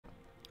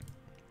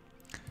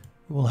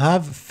We'll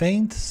have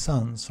faint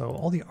sun, so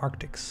all the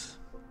Arctics.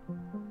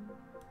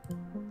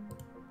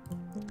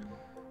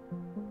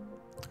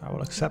 I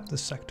will accept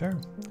this sector.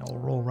 I will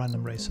roll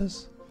random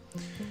races.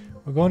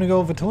 We're going to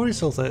go Vittori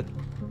Sulfate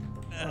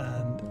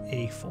and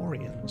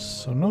Aphorians,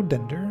 so no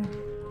Dender.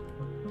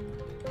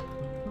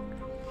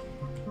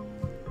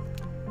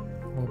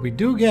 What we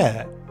do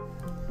get,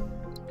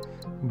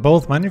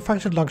 both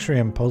manufactured luxury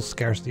and post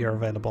scarcity are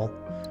available,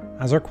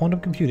 as are quantum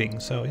computing,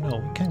 so you know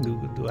we can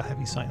do a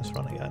heavy science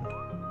run again.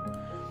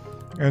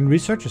 And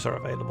researchers are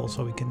available,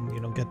 so we can,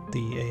 you know, get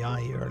the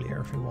AI earlier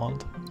if we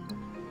want.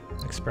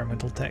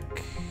 Experimental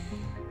tech.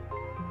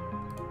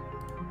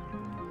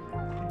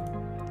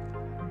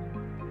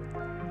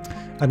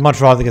 I'd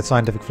much rather get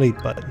scientific fleet,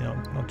 but you know,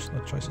 no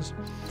choices.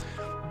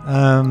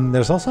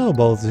 There's also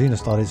both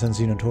Xenostudies and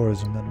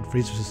Xenotourism and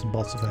freeze resistant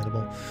bots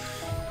available.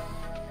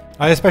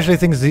 I especially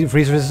think the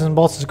freeze resistant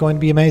bots is going to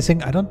be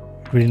amazing. I don't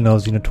really know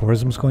if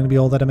Xenotourism is going to be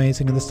all that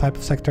amazing in this type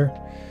of sector.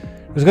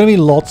 There's going to be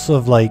lots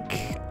of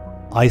like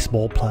ice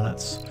ball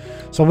planets.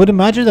 So I would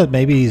imagine that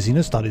maybe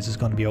Xenostudies is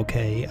going to be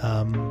okay,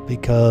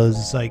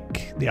 because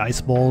like the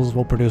ice balls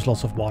will produce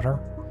lots of water.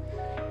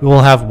 We will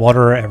have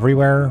water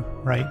everywhere,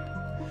 right?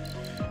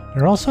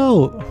 There are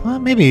also, well,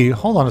 maybe,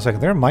 hold on a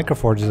second, there are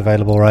microforges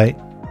available, right?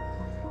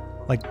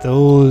 Like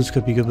those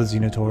could be good with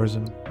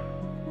Xenotourism.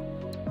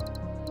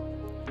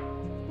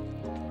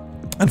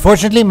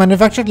 Unfortunately,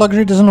 manufactured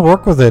luxury doesn't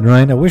work with it,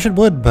 right? I wish it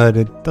would, but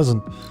it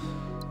doesn't.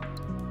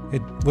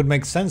 It would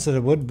make sense that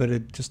it would, but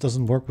it just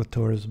doesn't work with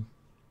tourism.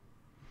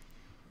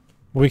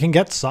 We can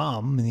get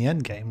some in the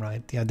end game,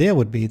 right? The idea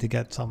would be to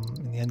get some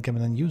in the end game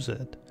and then use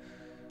it.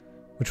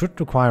 Which would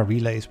require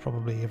relays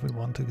probably if we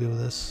want to do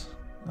this.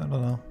 I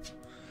don't know.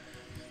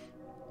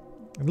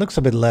 It looks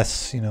a bit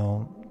less, you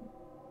know,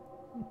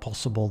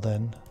 possible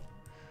then.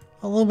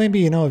 Although maybe,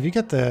 you know, if you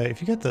get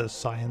the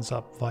science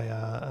up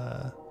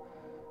via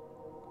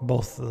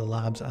both the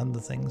labs and the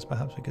things,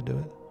 perhaps we could do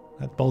it.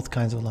 At both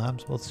kinds of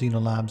labs, both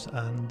Xeno labs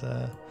and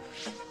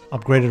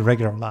upgraded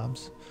regular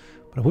labs.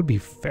 But it would be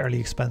fairly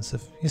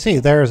expensive. You see,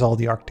 there's all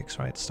the Arctics,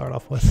 right? To start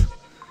off with.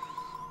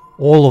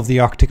 All of the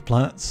Arctic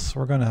planets.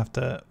 We're going to have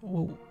to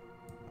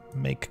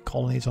make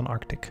colonies on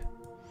Arctic.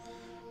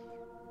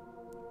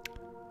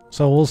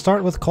 So we'll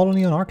start with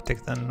colony on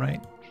Arctic then,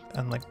 right?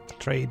 And like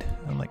trade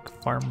and like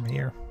farm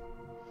here.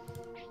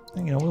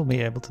 And you know, we'll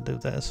be able to do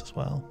this as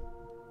well.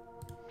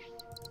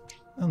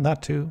 And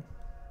that too.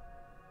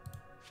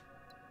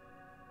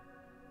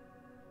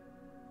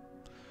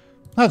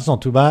 That's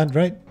not too bad,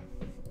 right?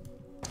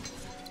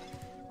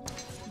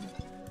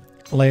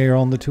 Layer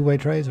on the two-way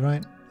trades,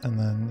 right? And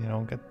then, you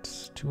know,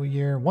 get 2 a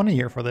year. 1 a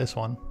year for this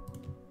one.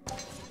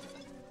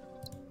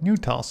 New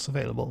tasks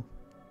available.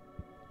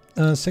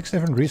 6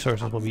 different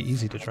resources will be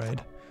easy to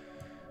trade.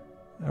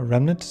 A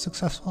remnant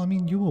successful? I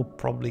mean, you will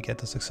probably get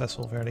the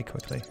successful fairly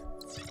quickly.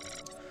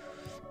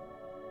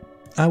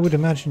 I would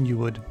imagine you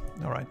would.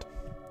 Alright.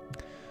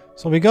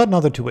 So we got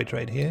another two-way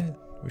trade here.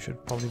 We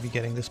should probably be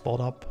getting this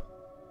bought up.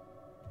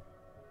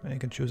 And you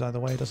can choose either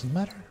way, it doesn't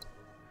matter.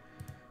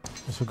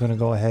 Also going to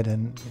go ahead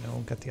and, you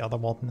know, get the other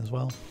button as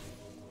well.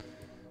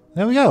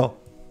 There we go.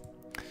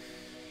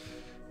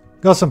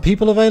 Got some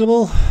people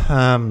available.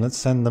 Let's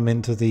send them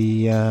into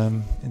the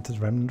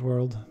remnant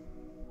world.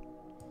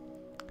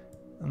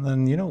 And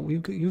then, you know,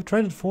 you've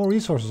traded 4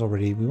 resources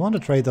already. We want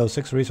to trade those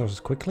 6 resources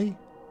quickly.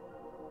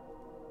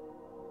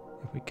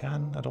 If we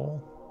can at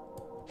all.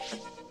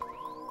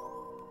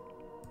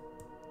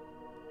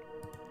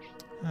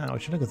 Ah,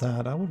 would you look at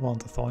that? I would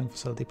want a thawing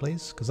facility,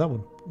 please, because that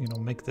would, you know,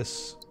 make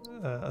this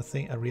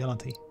a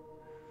reality.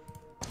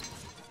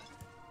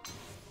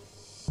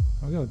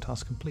 There we go,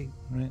 task complete,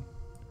 right?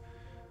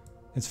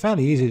 It's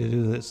fairly easy to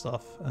do this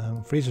stuff.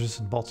 Freeze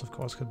resistant bots, of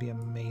course, could be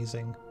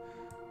amazing,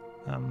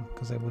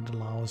 because they would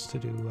allow us to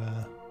do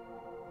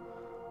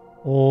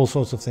all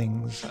sorts of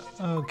things.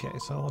 Okay,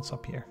 so what's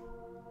up here?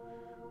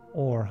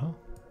 Ore, huh?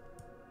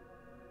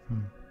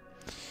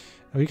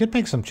 We could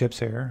make some chips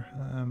here.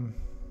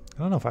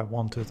 I don't know if I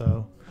want to,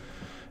 though.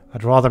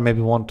 I'd rather maybe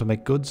want to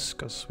make goods,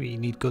 because we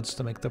need goods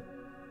to make the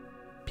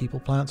people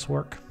plants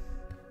work.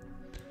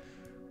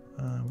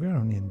 We're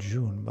only in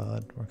June,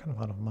 but we're kind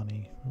of out of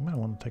money. We might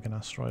want to take an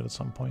asteroid at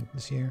some point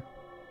this year.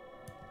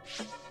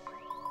 So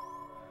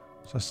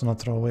as to not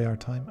throw away our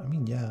time. I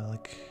mean, yeah,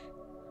 like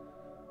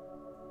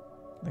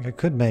I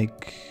could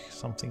make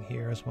something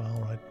here as well,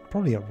 right?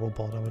 Probably a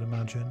robot, I would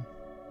imagine.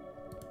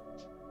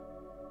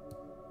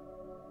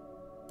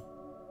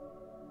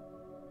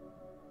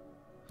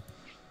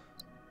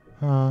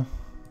 Yeah,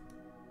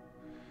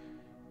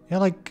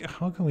 like,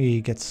 how can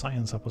we get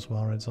science up as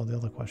well, right? So the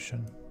other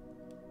question.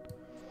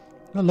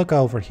 I'll look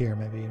over here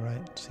maybe,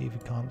 right? See if we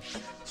can't.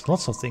 There's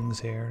lots of things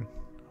here.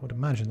 I would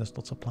imagine there's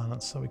lots of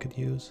planets that we could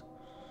use.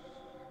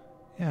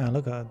 Yeah,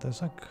 look at it.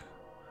 There's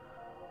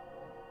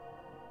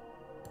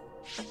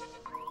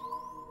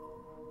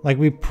like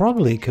we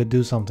probably could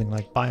do something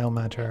like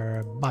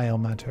biomatter,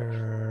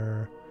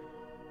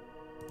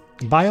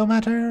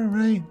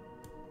 right?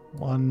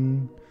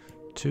 1,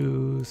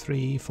 2,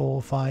 3,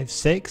 4, 5,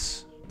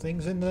 6.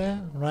 things in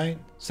there, right?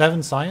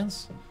 7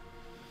 science.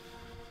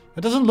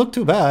 It doesn't look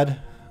too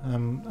bad.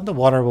 And the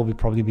water will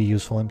probably be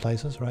useful in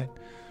places, right?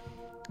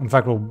 In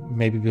fact, we'll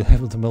maybe be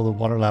able to build a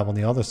water lab on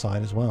the other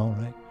side as well,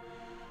 right?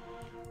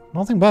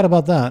 Nothing bad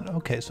about that.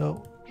 Okay,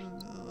 so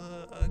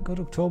go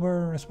to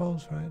October, I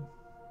suppose, right?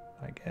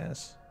 I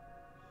guess.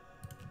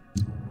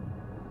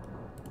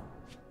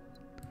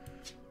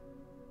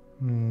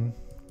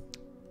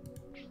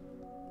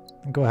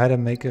 Go ahead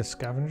and make a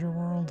scavenger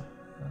world.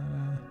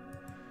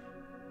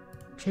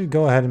 Actually,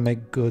 go ahead and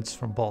make goods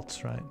from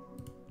bots, right?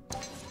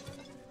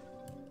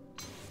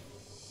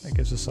 That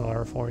gives us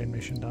our foreign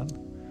mission done.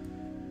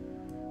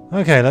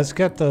 Okay, let's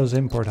get those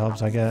import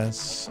hubs, I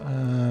guess.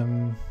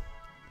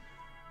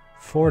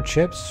 4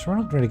 chips. We're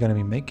not really going to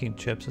be making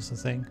chips, is the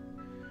thing.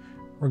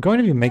 We're going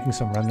to be making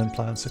some remnant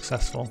plants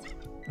successful.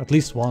 At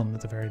least one,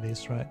 at the very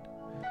least, right?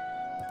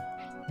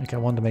 Like, I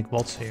want to make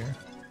bots here.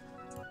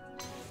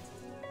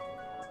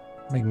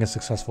 Making a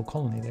successful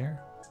colony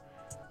there.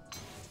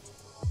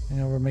 You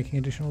know, we're making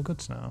additional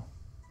goods now.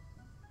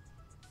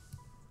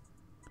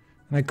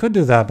 And I could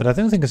do that, but I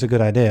don't think it's a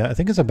good idea. I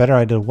think it's a better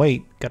idea to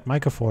wait, get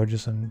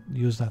microforges, and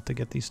use that to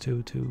get these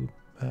two to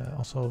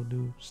also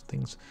do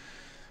things.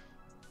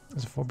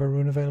 There's a 4-bear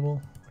rune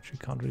available, which we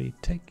can't really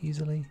take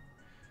easily.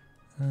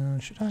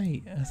 Should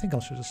I? I think I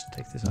should just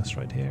take this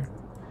asteroid here.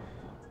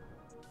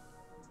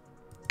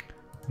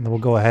 And then we'll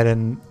go ahead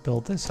and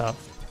build this up,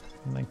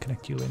 and then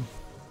connect you in.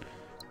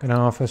 Gonna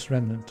our first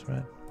remnant,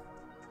 right?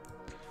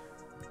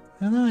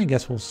 And then I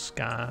guess we'll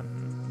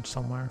scan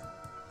somewhere.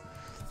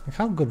 Like,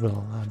 how good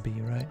will that be,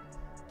 right?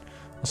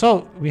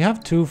 So, we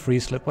have 2 free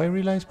slipway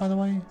relays, by the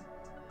way.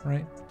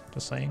 Right?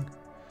 Just saying.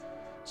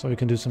 So we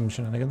can do some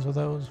shenanigans with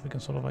those. We can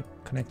sort of, like,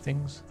 connect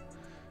things.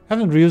 I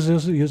haven't used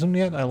them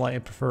yet. I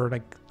prefer,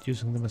 like,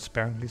 using them as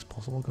sparingly as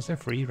possible, because they're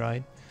free,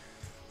 right?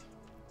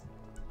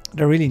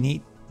 They're really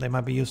neat. They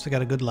might be used to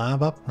get a good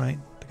lab up, right?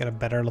 To get a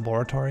better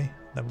laboratory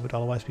than we would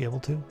otherwise be able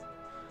to.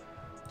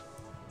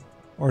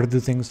 Or to do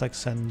things like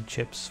send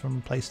chips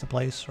from place to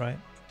place, right?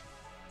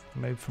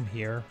 Maybe from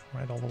here,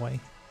 right, all the way.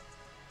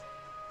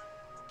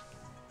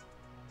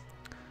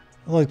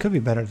 Although it could be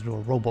better to do a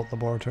robot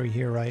laboratory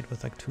here, right,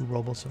 with like 2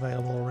 robots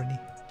available already.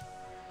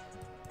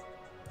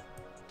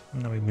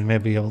 And then we may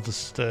be able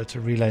to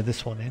relay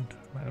this one in.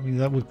 Right? I mean,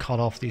 that would cut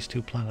off these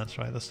 2 planets,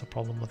 right? That's the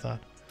problem with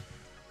that.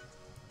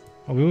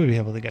 But we would be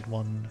able to get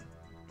 1,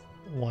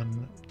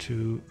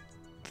 2,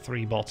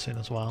 3 bots in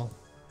as well.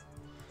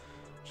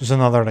 Just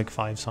another like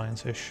 5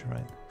 science-ish,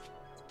 right?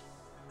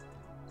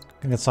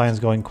 And get science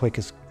going quick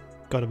is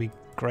got to be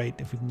great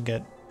if we can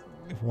get,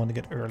 if we want to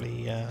get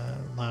early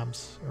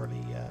labs,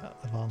 early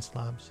advanced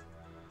labs.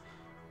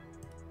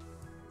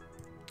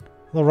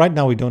 Well, right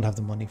now we don't have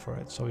the money for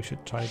it, so we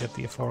should try to get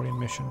the Euphorian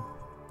mission,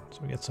 so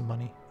we get some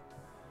money.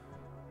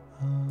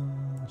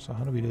 So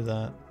how do we do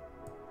that?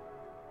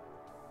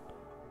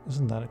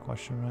 Isn't that a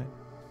question, right?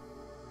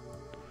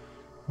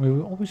 We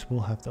always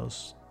will have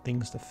those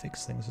things to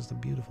fix things, is the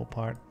beautiful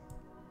part.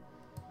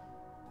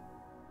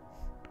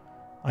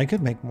 I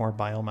could make more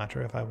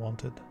biomatter if I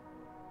wanted.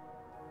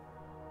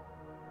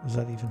 Does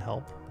that even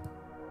help?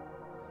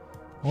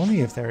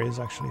 Only if there is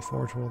actually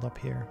Forge World up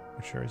here,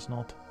 which there is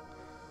not.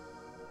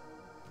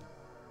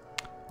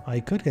 I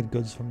could get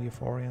goods from the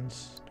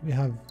Euphorians. We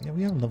have, yeah,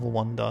 we have level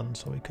 1 done,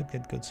 so we could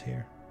get goods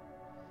here.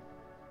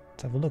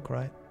 Let's have a look,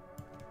 right?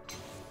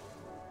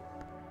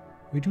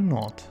 We do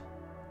not.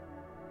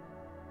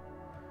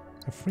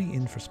 A free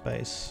infra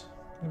space.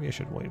 Maybe I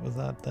should wait with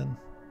that then.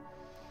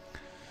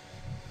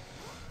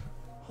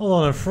 Hold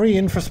on, a free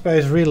infra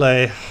space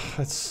relay.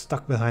 It's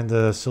stuck behind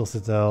the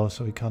Citadel,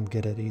 so we can't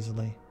get it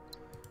easily.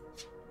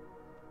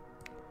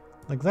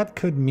 Like, that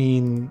could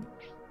mean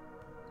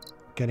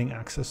getting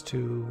access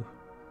to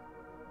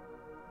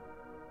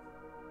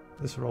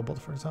this robot,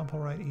 for example,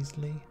 right,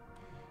 easily.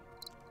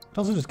 I'd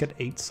also just get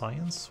 8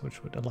 science,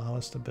 which would allow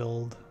us to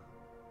build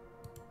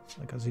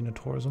like a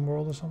xenotourism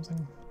world or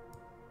something.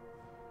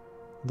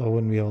 Though I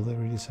wouldn't be able to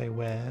really say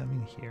where. I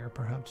mean, here,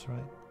 perhaps,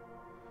 right?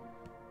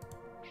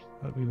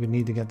 But we would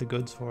need to get the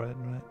goods for it,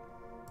 right?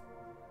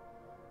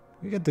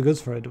 If we get the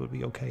goods for it, it would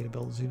be okay to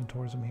build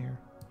xenotourism here.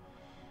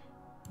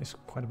 It's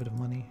quite a bit of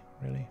money,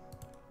 really.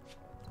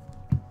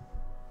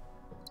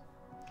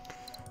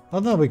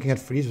 Although we can get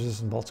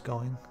freeze-resistant bots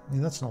going. I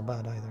mean, that's not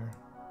bad either.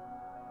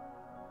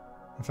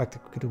 In fact,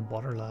 we could do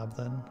water lab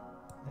then,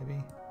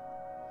 maybe.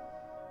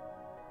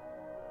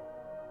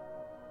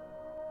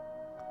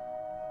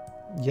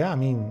 Yeah, I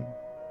mean,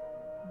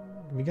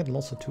 we get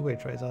lots of two-way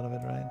trades out of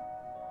it, right?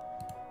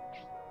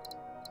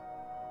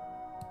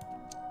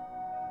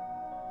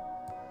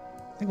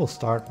 I think we'll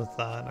start with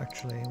that,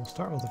 actually. We'll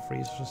start with the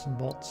freeze-resistant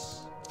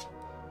bots.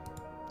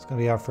 It's going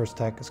to be our first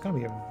tech. It's going to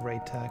be a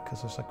great tech,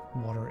 because there's like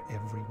water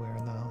everywhere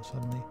now,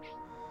 suddenly.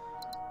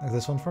 Like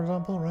this one, for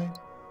example, right?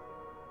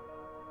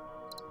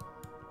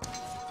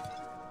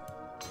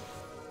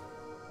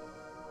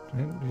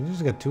 You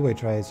just get two-way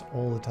trades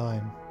all the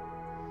time.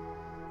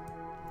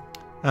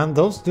 And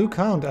those do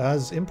count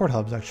as import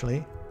hubs,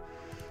 actually.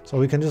 So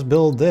we can just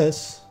build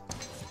this,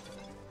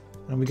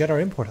 and we get our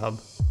import hub.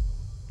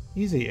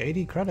 Easy,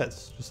 80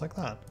 credits, just like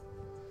that.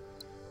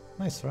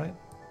 Nice, right?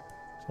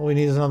 So all we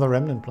need is another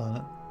remnant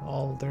planet.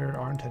 Well, there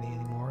aren't any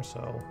anymore,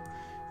 so...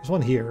 There's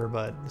one here,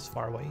 but it's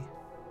far away.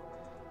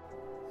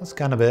 That's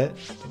kind of it.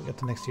 So we get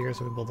to next year,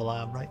 so we build the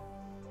lab, right?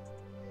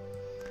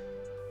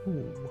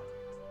 Ooh.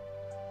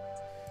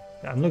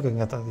 Yeah, I'm looking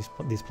at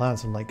these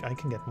planets, I'm like, I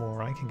can get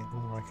more, I can get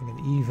more, I can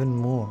get even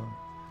more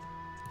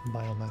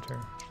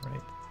biomatter,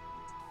 right?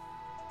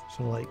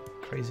 So like,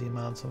 crazy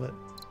amounts of it.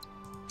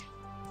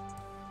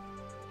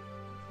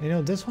 You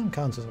know, this one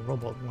counts as a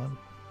robot one.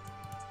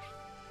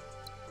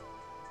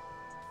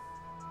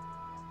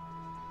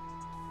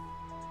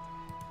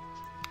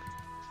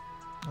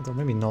 Although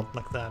maybe not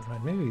like that,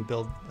 right? Maybe we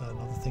build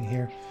another thing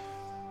here.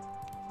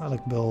 I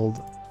like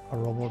build a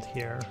robot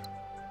here.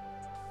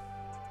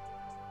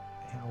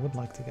 Yeah, I would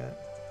like to get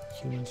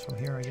humans from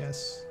here, I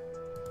guess.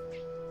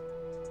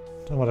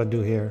 Don't know what I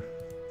do here.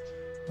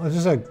 Oh, it's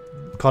just like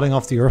cutting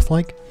off the Earth,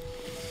 like.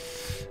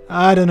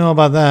 I don't know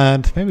about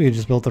that. Maybe we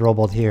just build the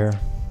robot here.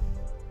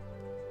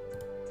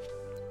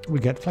 We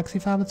get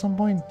FlexiFab at some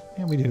point?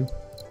 Yeah, we do.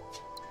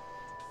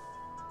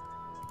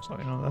 So,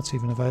 you know, that's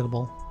even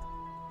available.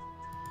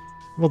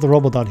 Well, the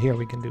robot out here,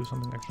 we can do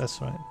something like this,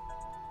 right?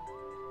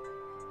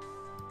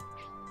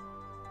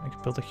 I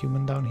can build a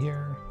human down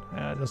here.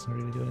 It doesn't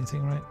really do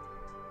anything, right?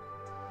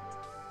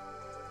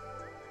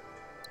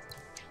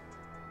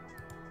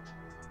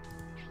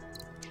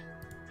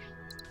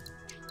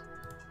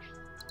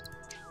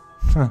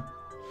 Huh.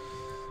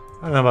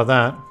 I don't know about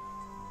that.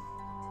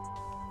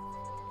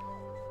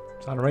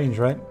 It's out of range,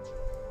 right?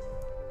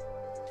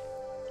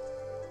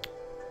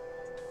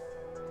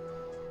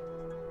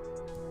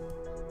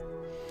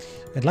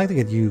 I'd like to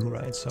get you,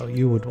 right? So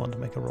you would want to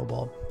make a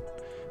robot.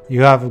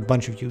 You have a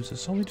bunch of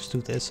users, so we just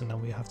do this and then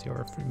we have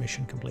your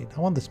mission complete. I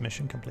want this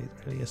mission complete,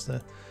 really, is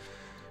the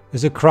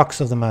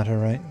crux of the matter,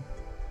 right?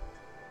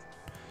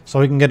 So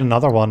we can get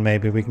another one,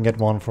 maybe. We can get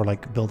one for,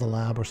 like, build a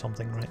lab or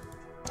something, right?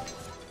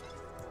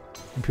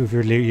 Improve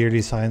your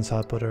yearly science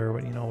output or,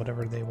 you know,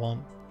 whatever they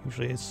want.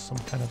 Usually it's some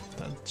kind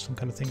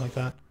of thing like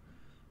that.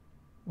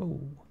 Whoa.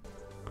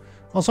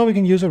 Also, we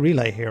can use a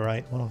relay here,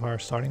 right? One of our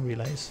starting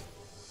relays.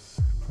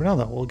 For now,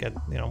 that we'll get,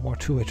 you know, more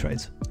two-way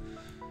trades.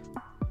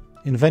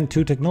 Invent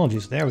 2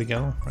 technologies. There we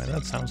go. Right,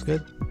 that sounds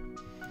good.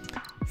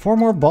 4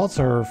 more bots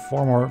or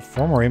 4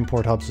 more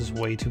import hubs is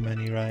way too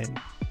many, right?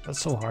 That's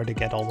so hard to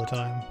get all the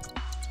time.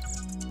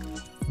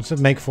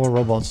 Instead make 4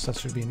 robots, that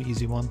should be an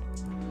easy one.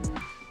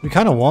 We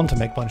kind of want to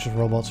make a bunch of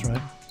robots,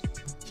 right?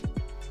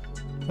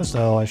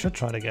 So I should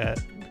try to get...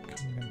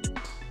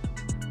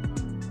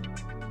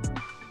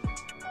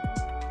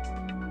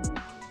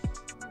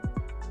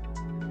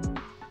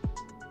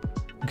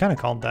 We kind of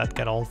can't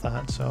get all of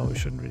that, so we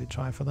shouldn't really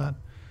try for that.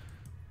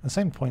 At the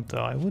same point,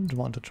 though, I would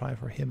want to try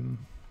for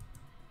him.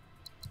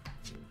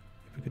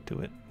 If we could do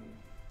it.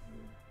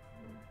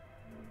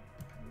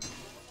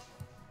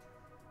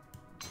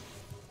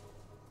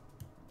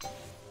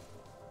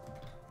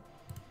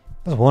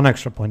 That's 1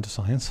 extra point to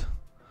science.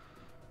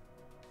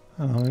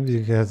 I don't know, maybe you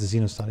could have the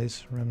Xeno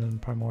studies, remnant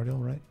and primordial,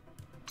 right?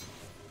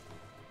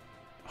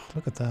 Oh,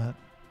 look at that.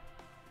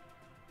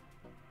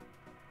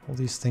 All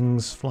these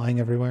things flying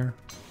everywhere.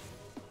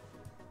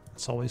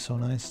 It's always so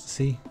nice to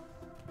see.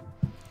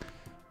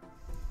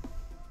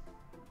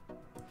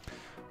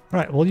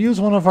 Right, we'll use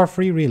one of our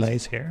free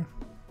relays here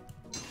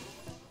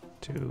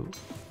to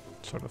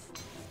sort of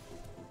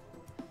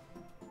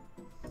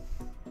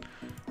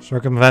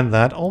circumvent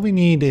that. All we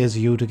need is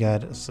you to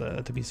get us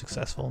to be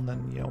successful, and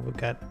then, you know, we'll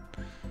get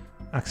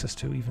access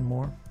to even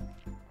more.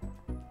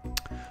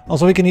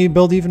 Also, we can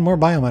build even more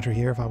biomatter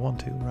here if I want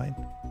to, right?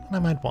 And I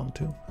might want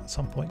to at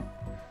some point.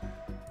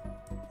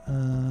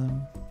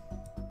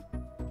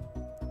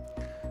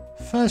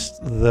 First,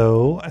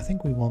 though, I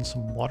think we want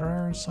some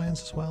water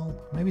science as well.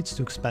 Maybe it's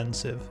too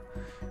expensive.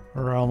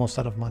 We're almost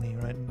out of money,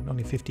 right?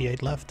 Only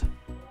 58 left.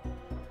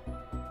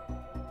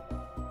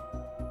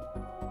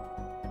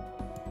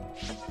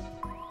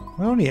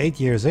 We're only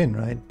 8 years in,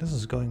 right? This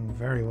is going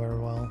very, very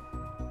well.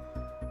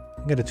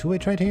 Get a 2-way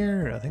trade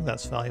here. I think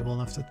that's valuable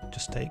enough to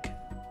just take.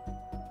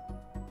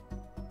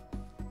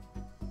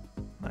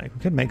 Like,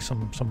 we could make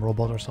some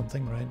robot or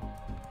something, right?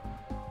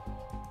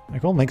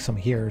 Like, we'll make some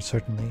here,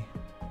 certainly.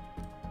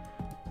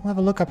 We'll have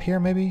a look up here,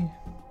 maybe.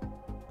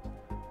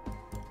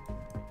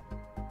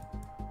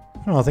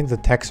 I don't know, I think the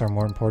techs are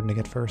more important to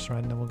get first,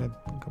 right? And then we'll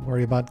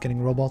worry about getting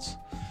robots.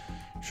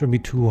 Shouldn't be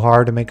too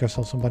hard to make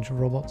ourselves a bunch of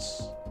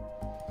robots.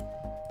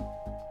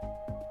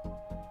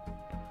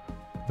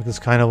 Like, that's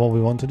kind of what we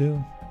want to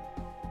do.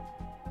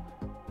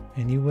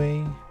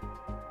 Anyway.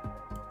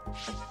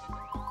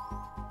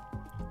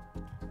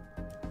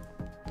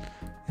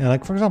 Yeah,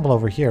 like, for example,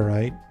 over here,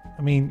 right?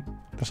 I mean,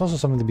 there's also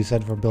something to be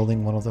said for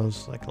building one of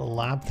those, like,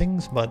 lab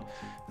things, but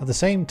at the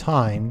same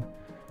time,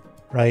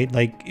 right,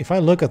 like, if I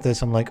look at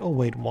this, I'm like, oh,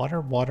 wait,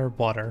 water, water,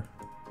 water.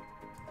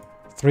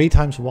 3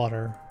 times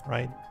water,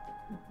 right?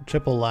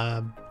 Triple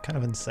lab, kind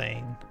of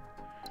insane.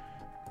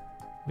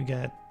 We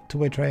get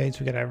 2-way trades,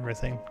 we get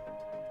everything.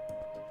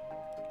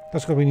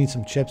 That's good, we need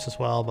some chips as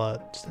well,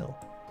 but still,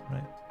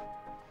 right?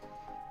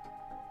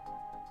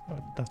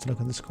 have to look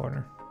in this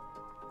corner.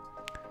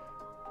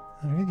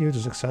 If you were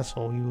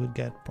successful, you would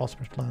get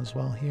Prosperous Plan as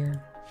well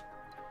here.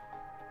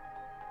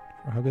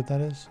 Or how good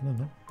that is, I don't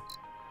know.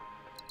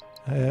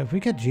 If we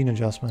get gene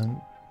adjustment,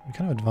 we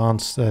kind of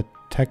advance the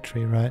tech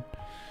tree, right?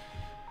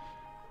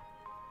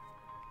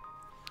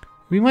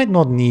 We might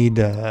not need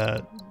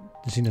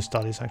Xeno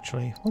Studies,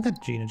 actually. We'll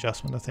get gene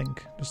adjustment, I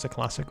think. Just a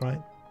classic,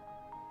 right?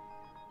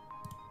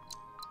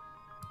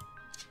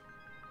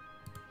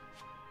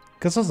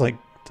 Because that's like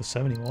the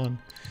 71.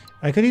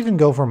 I could even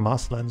go for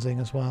mass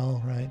lensing as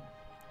well, right?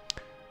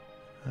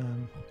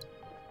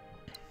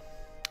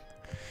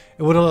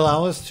 It would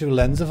allow us to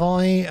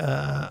lensify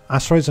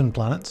asteroids and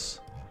planets.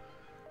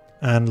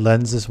 And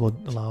lenses would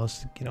allow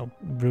us to, you know,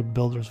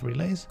 build those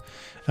relays.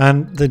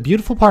 And the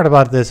beautiful part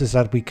about this is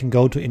that we can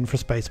go to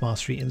infraspace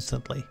mastery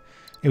instantly.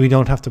 And we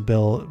don't have to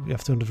build, we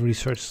have to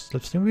research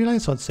slipstream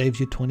relays, so it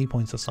saves you 20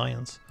 points of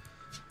science.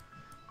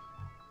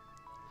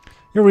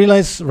 Your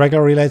relays,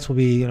 regular relays, will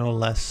be, you know,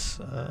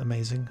 less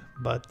amazing,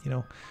 but, you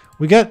know,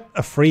 we get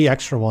a free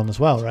extra one as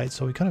well, right?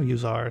 So we kind of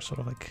use our sort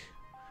of like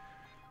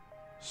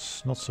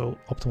not so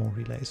optimal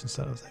relays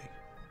instead of the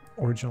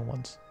original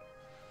ones.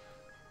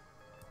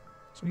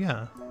 So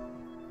yeah,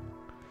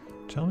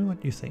 tell me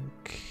what you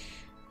think.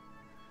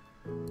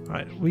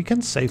 Alright, we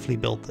can safely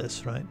build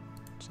this, right?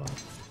 So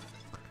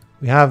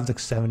we have the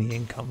 70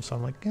 income, so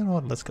I'm like, you know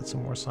what, let's get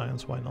some more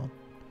science, why not?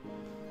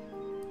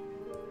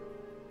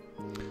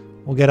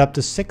 We'll get up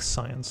to 6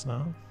 science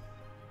now.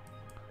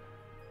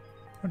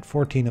 We're at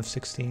 14 of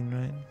 16,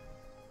 right?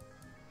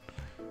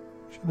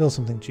 Should build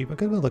something cheap. I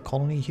could build a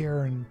colony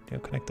here and, you know,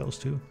 connect those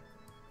two.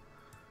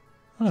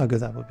 I don't know how good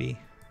that would be.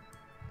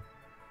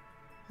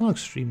 Not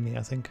extremely,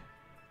 I think.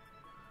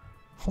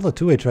 All the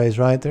two-way trays,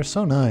 right? They're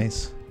so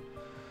nice.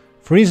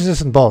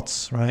 Freeze-resistant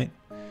bots, right?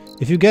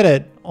 If you get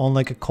it on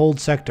like a cold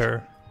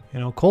sector, you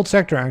know, cold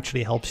sector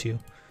actually helps you.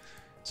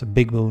 It's a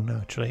big boon,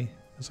 actually.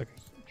 It's like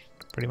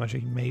pretty much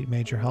a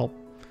major help.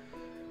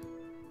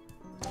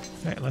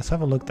 Alright, let's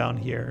have a look down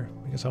here,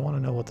 because I want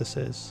to know what this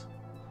is.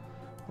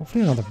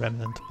 Hopefully another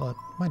remnant, but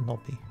might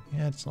not be.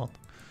 Yeah, it's not.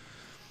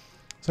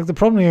 It's like the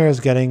problem here is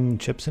getting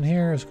chips in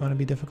here is going to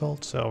be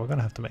difficult, so we're going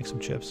to have to make some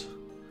chips.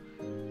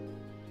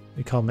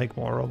 We can't make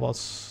more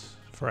robots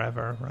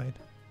forever, right?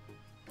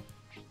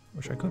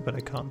 Wish I could, but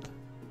I can't.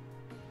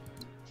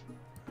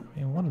 I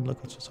mean, I want to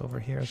look what's over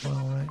here as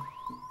well, right?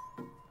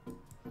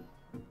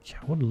 Yeah,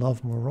 I would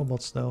love more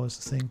robots, though, is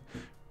the thing.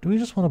 Do we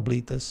just want to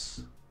bleed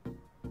this?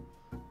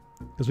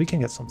 Because we can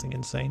get something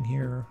insane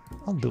here.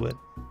 I'll do it.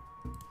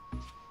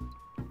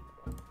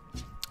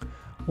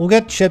 We'll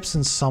get chips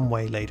in some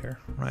way later,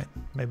 right?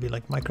 Maybe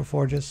like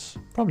microforges.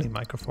 Probably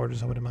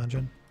microforges, I would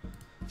imagine.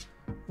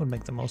 Would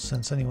make the most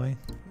sense anyway.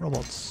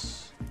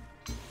 Robots.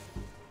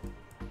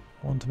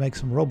 I want to make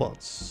some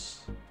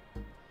robots.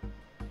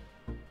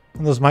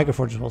 And those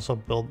microforges will also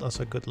build us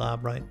a good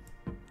lab, right?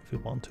 If we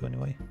want to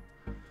anyway.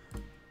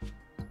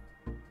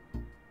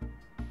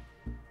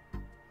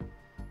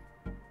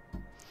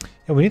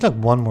 Yeah, we need like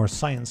one more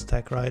science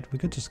tech, right? We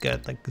could just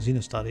get like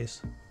Xeno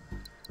Studies.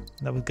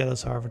 That would get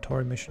us our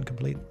Vittori mission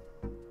complete.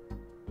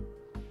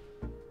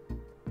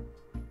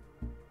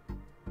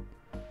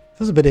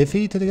 Feels a bit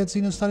iffy to get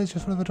Xeno Studies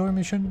just for the Vittori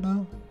mission,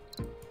 no?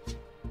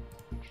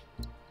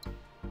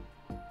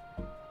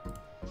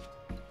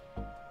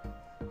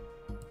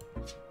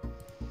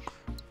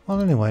 Well,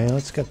 anyway,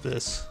 let's get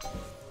this.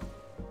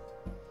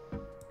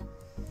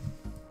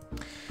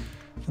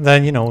 And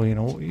then you know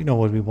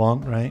what we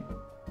want, right?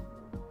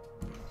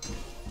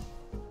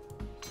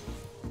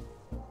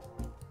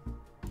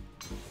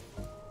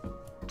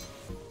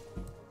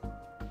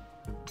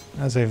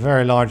 There's a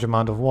very large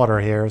amount of water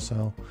here,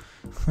 so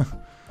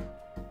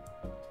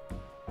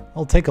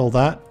I'll take all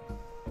that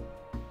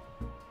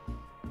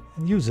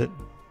and use it.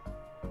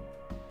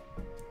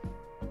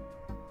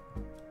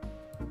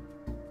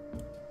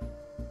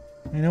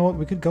 You know what?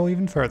 We could go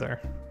even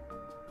further.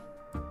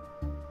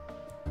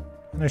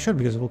 And I should,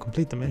 because it will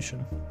complete the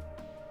mission.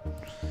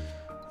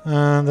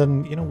 And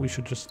then, you know, we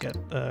should just get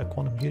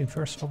quantum computing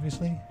first,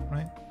 obviously,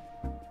 right?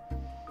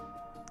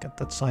 Get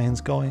that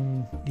science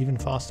going even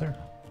faster.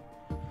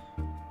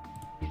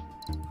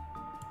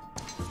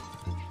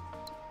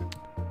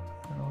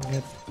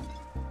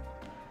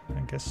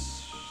 I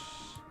guess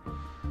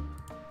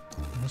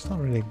that's not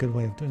really a good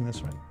way of doing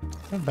this, right?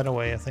 There's a better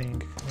way, I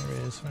think.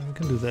 There is. Right? We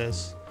can do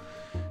this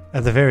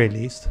at the very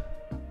least.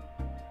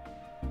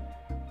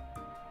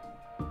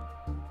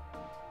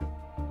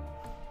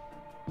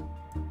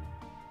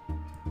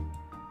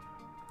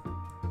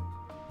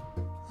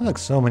 I like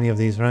so many of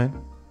these, right?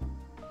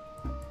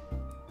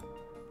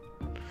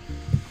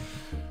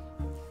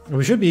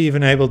 We should be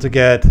even able to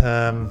get.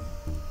 I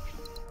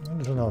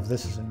don't know if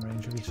this is in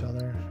range of each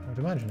other. I'd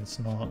imagine it's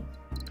not.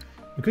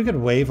 We could get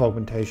wave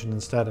augmentation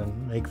instead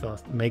and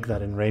make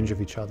that in range of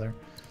each other.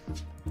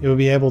 It would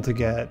be able to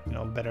get, you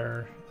know,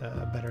 better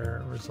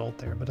result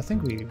there. But I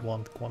think we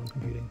want quantum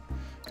computing.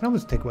 I can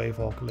always take wave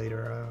aug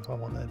later if I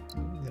want it,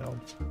 you know,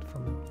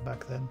 from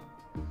back then.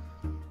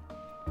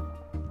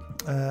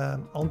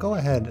 I'll go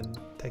ahead and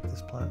take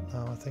this plant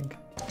now, I think.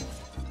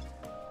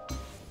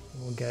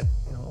 We'll get,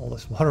 you know, all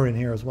this water in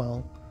here as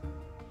well.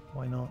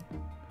 Why not?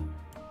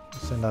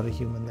 Send out a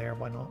human there,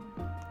 why not?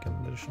 Get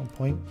an additional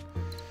point.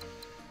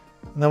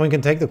 And then we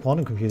can take the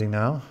quantum computing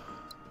now.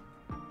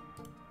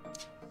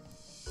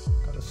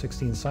 Got a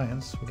 16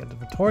 science. We get the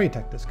Vittori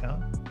tech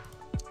discount.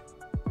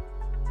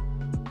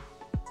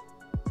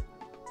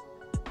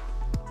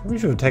 We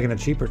should have taken a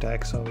cheaper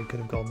tech so we could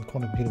have gotten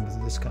quantum computing with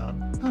a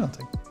discount. I don't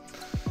think.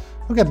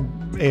 We'll get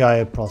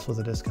AI plus with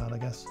a discount, I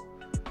guess.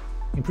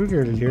 Improve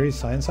your Leary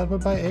science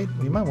output by 8?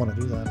 You might want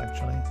to do that,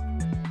 actually.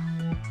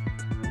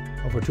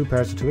 Over 2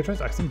 pairs of 2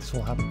 iterations? I think this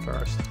will happen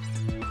first.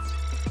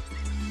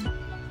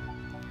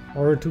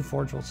 Or 2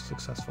 forge rolls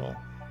successful.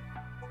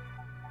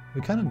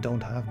 We kind of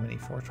don't have many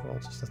forge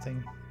rolls, is the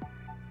thing.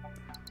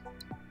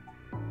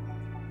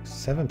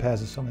 7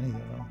 pairs is so many,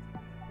 though.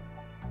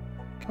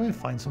 Can we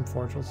find some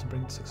forge rolls to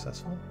bring it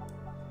successful?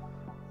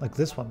 Like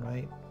this one,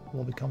 right?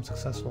 Will become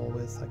successful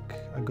with like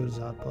a goods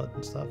output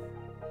and stuff.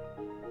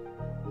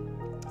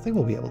 I think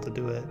we'll be able to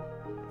do it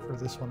for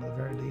this one at the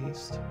very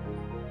least.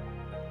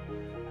 I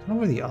don't know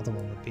where the other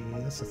one would be,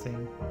 that's the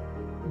thing.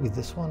 Maybe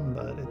this one,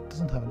 but it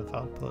doesn't have enough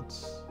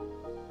outputs.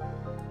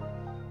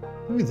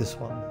 Maybe this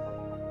one.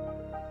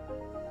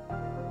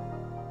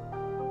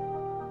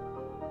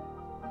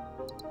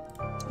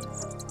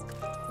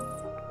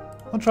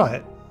 I'll try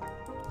it.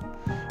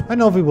 I don't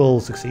know if we will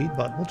succeed,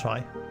 but we'll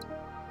try.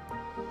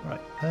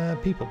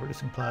 Right, people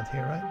producing plant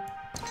here, right?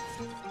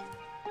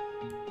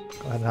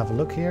 Go ahead and have a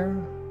look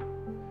here.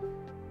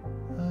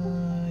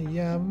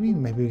 Yeah,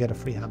 maybe we get a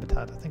free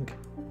habitat, I think.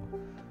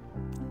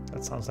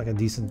 That sounds like a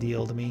decent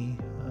deal to me.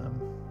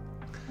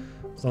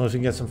 As long as we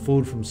can get some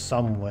food from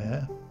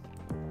somewhere.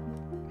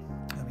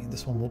 I mean,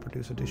 this one will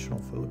produce additional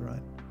food,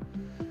 right?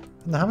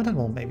 And the habitat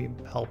will maybe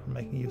help in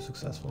making you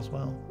successful as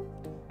well.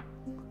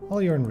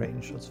 Well, you're in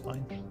range, that's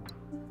fine.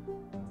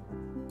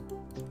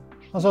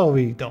 Also,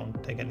 we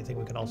don't take anything,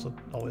 we can also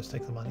always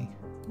take the money.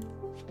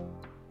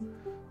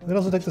 We can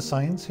also take the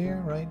science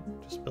here, right?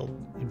 Just build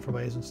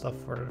infraways and stuff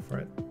for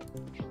it.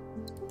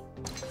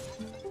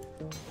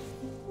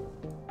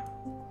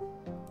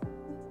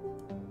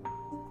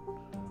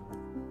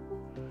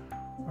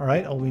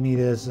 Alright, all we need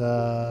is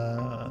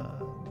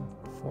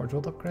forge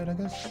world upgrade, I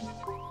guess.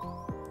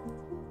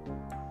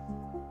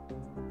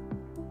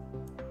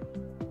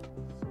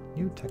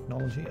 New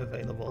technology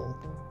available.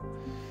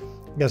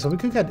 Yeah, so we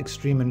could get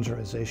extreme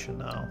miniaturization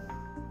now.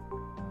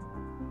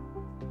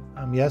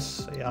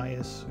 Yes, AI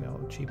is, you know,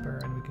 cheaper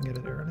and we can get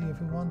it early if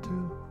we want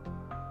to.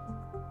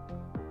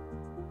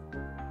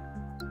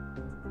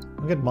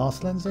 We get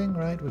mass lensing,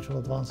 right, which will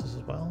advance us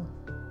as well.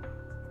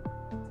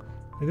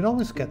 We could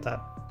always get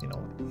that, you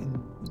know,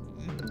 in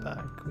the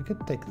back. We could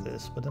take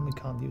this, but then we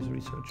can't use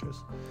researchers.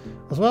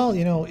 As well,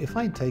 you know, if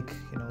I take,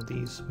 you know,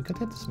 these, we could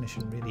get this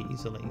mission really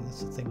easily.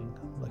 That's the thing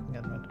I'm looking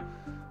at, right?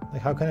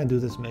 Like, how can I do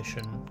this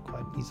mission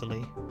quite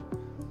easily?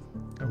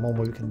 And one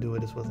way we can do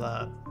it is with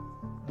that.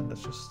 And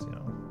that's just, you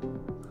know,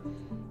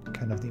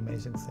 kind of the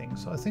amazing thing.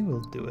 So I think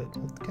we'll do it.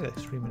 We'll get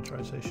extreme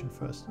miniaturization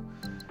first.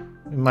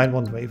 We might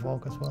want wave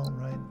walk as well,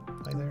 right?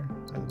 Either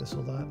this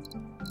or that.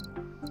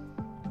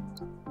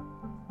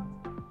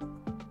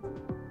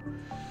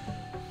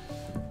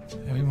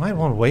 Yeah, we might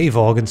want wave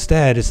walk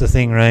instead, is the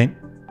thing, right?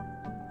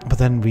 But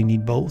then we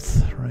need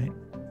both, right?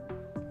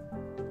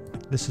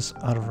 This is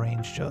out of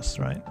range just,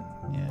 right?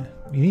 Yeah,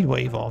 we need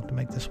wave walk to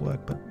make this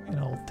work, but, you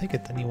know, I'll take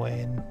it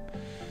anyway and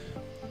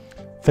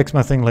fix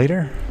my thing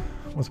later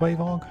with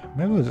Wavehog.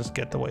 Maybe we'll just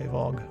get the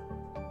Wavehog.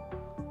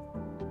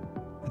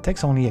 It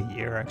takes only a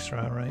year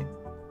extra, right?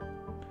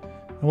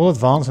 And we'll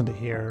advance into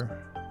here.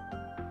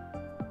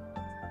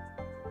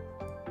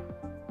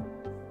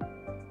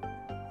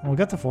 We'll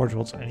get the Forge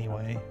Worlds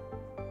anyway.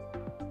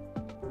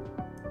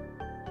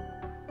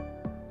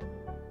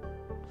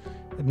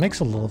 It makes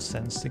a lot of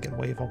sense to get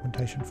wave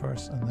augmentation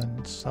first, and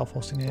then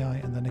self-hosting AI,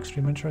 and then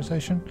extreme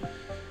miniaturization.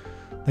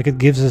 Like, it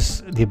gives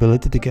us the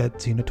ability to get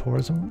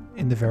xenotourism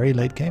in the very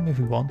late game if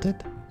we want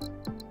it.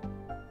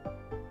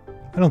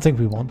 I don't think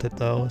we want it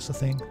though, is the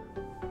thing.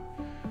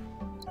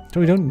 So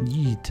we don't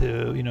need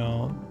to, you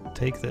know,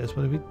 take this,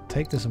 but if we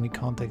take this and we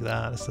can't take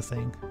that, is the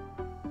thing.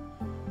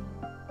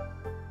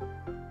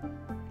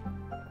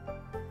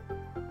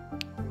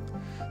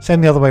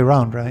 Same the other way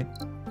around, right?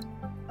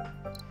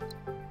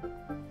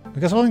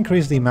 Because we'll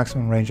increase the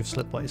maximum range of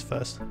slipways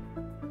first.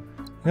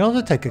 We can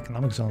also take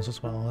economic zones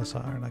as well as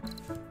our, like,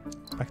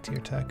 back to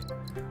your tech.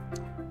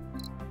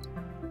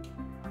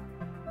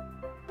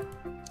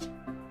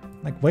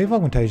 Like, wave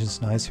augmentation is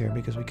nice here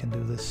because we can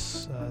do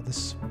this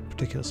this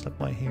particular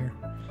slipway here.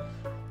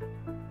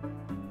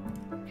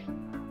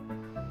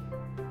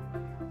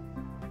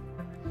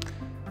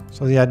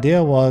 So the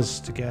idea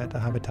was to get a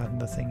habitat in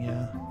the thing,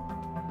 yeah.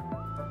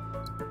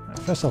 Right,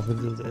 first off, we'll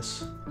do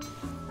this.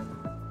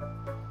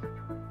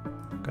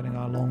 Getting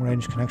our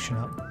long-range connection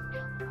up.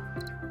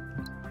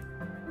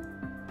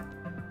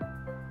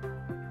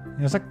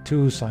 There's like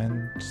 2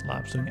 science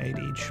labs doing 8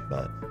 each,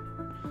 but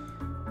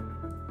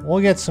we'll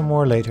get some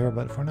more later.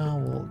 But for now,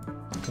 we'll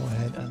go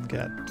ahead and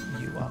get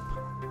you up.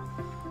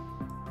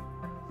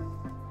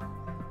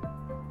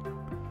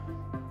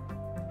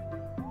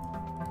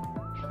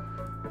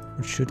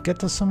 We should get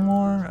to some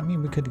more. I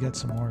mean, we could get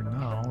some more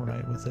now,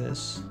 right, with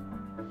this.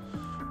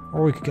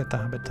 Or we could get the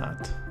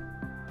habitat.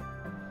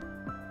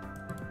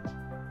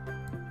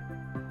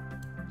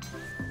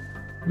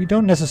 We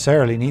don't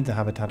necessarily need the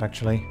habitat,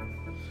 actually.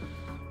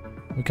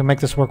 We can make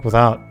this work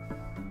without.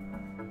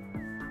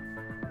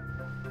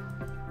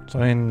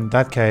 So in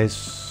that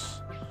case,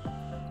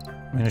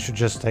 I mean, I should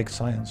just take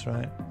science,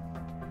 right?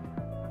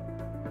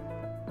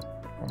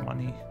 Or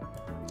money.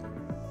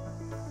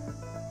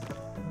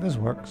 This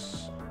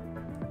works.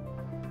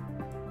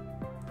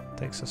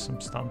 Takes us some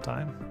stamp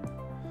time.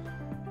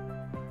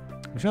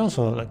 We should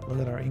also like look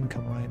at our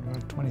income, right? We're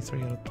at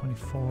 23 out of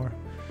 24.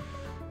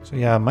 So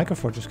yeah,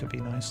 microforges could be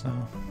nice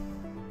now.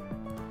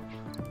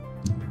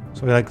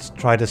 So we like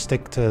try to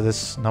stick to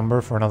this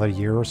number for another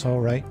year or so,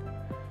 right?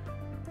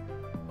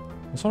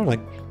 We'll sort of like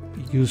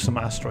use some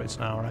asteroids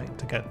now, right?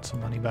 To get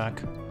some money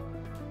back.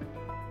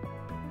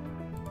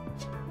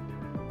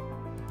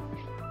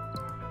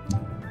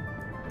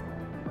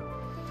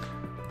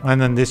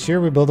 And then this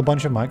year we build a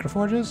bunch of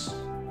microforges.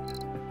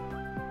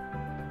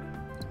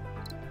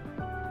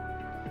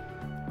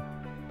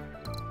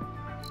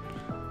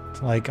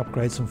 To like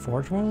upgrade some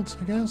forge worlds,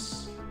 I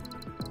guess.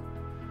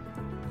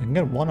 You can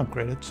get one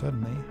upgraded,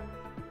 certainly.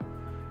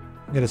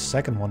 Get a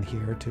second one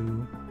here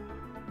too.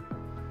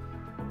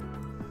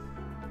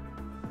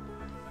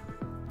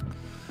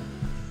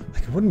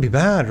 Like, it wouldn't be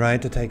bad,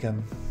 right, to take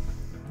them.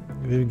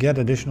 We get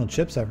additional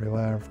chips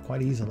everywhere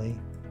quite easily.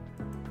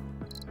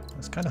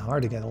 It's kind of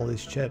hard to get all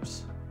these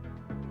chips.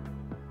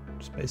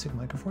 Just basic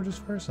microforges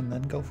first and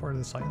then go for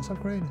the science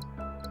upgrade.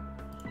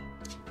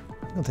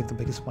 I'll take the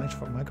biggest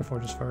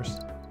microforges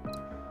first.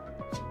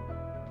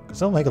 Because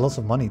they'll make lots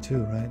of money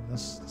too, right?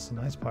 That's the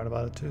nice part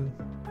about it too.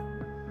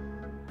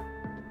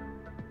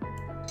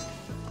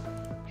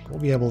 We'll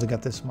be able to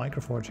get this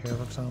microforge here,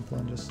 for example,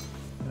 and just,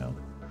 you know,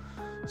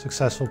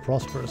 successful,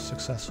 prosperous,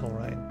 successful,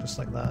 right? Just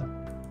like that.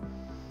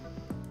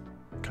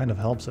 Kind of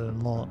helps it a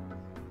lot.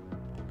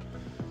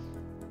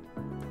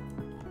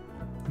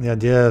 The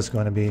idea is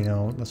going to be, you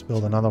know, let's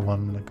build another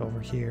one like over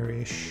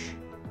here-ish.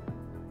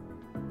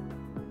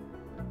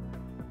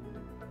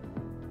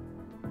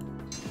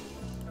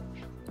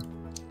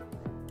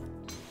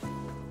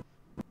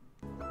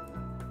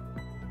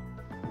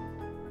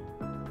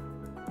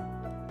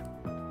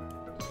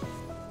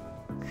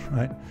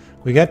 Right,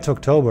 we get to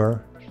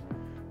October,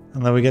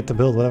 and then we get to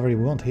build whatever we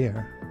want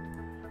here.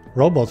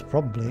 Robots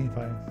probably, if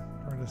I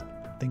were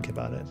to think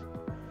about it.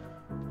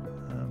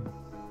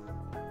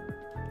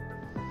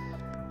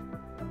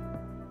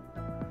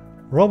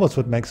 Robots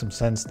would make some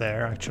sense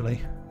there,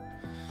 actually.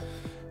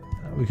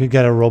 We could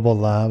get a robot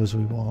lab as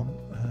we want,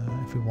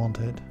 if we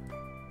wanted.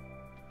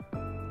 I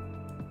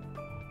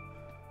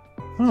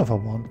don't know if I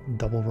want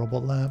double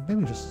robot lab.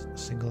 Maybe just a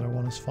singular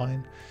one is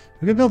fine.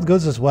 We could build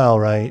goods as well,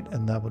 right?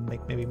 And that would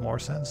make maybe more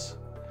sense.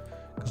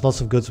 Because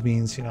lots of goods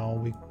means, you know,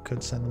 we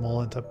could send them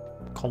all into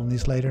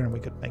colonies later and we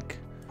could make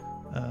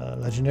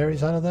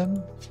legendaries out of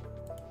them.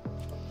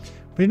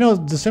 But you know,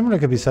 the similar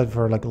could be said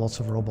for like lots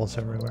of robots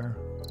everywhere.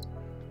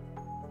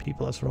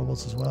 People as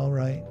robots as well,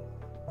 right?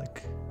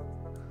 Like,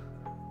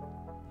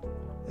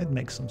 it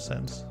makes some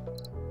sense.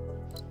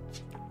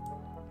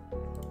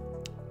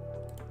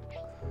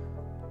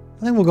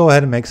 I think we'll go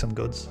ahead and make some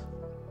goods.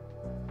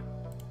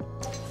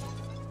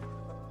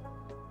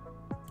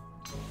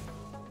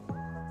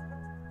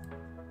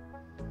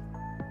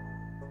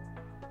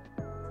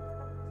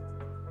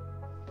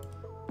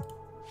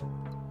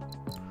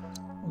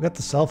 We got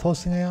the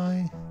self-hosting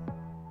AI.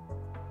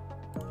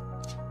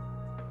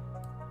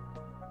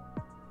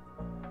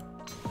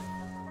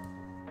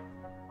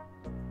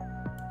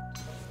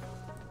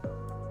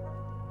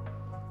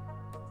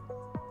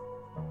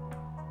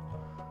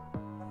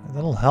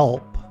 That'll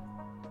help.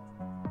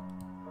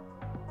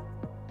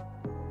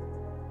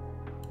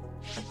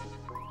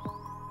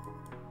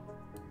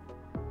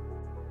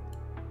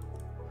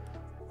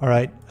 All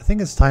right, I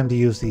think it's time to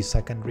use the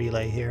second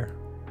relay here.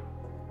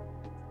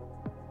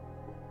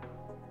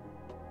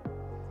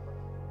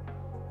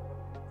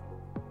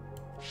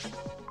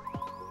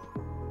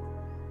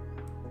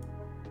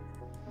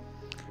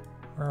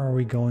 Where are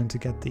we going to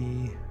get the...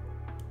 I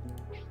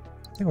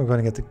think we're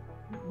going to get the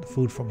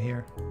food from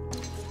here.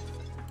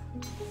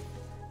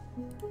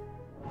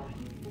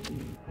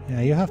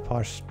 Yeah, you have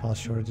pass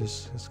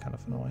shortages. It's kind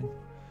of annoying.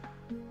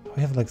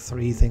 We have like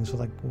 3 things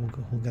with like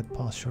we'll get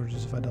pass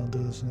shortages if I don't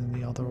do this in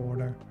the other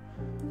order.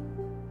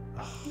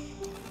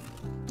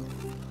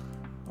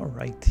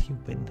 Alright, you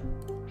win.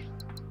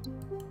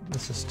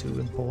 This is too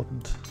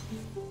important.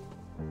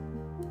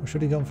 Or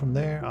should he go from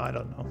there? I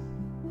don't know.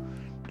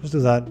 Just do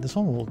that. This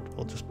one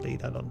will just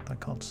bleed. I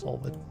can't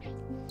solve it.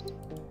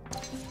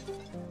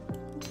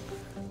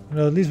 You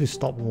know, at least we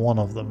stop one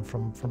of them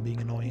from being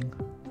annoying.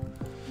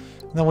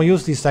 And then we'll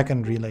use the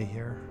second relay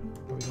here.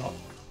 What we got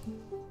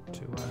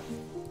to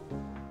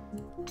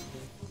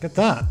get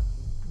that.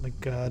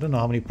 Like I don't know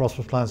how many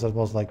prosperous plants that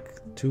was, like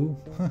 2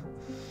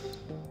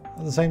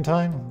 at the same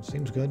time.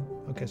 Seems good.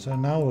 Okay, so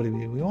now what do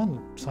we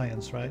want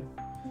science, right?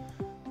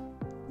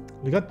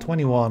 We got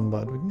 21,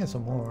 but we can get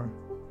some more.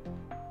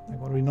 Like,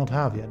 what do we not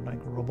have yet? Like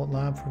robot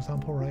lab, for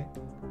example, right?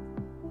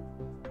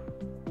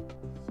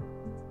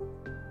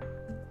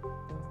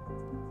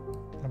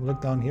 Have a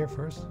look down here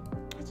first.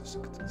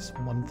 There's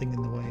one thing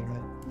in the way,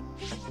 right?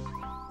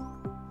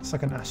 It's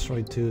like an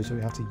asteroid too, so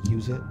we have to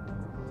use it.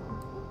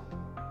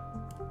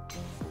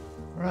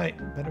 Right,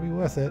 better be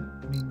worth it.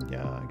 I mean,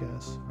 yeah, I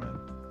guess, right.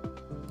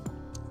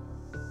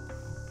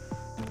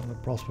 On a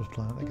prosperous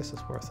planet, I guess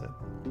it's worth it.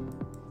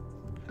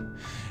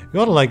 You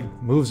ought to like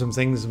move some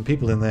things and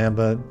people in there,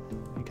 but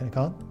you kind of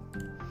can't.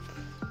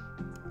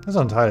 That's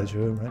not entirely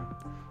true, right?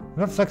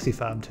 We have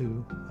FlexiFab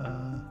too.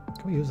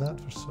 Can we use that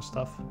for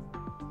stuff?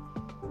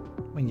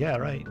 I mean, yeah,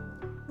 right.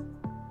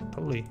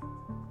 Totally.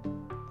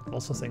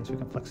 Lots of things we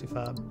can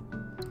FlexiFab.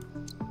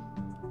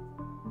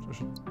 So we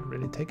should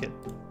really take it.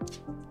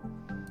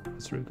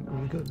 It's really,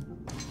 really good.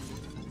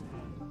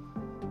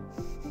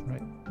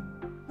 Right.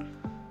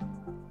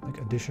 Like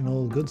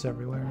additional goods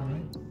everywhere,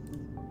 right?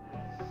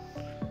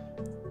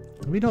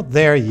 We're not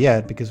there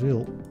yet because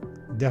we'll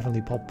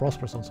definitely pop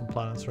prosperous on some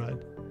planets, right?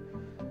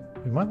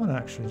 We might want to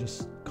actually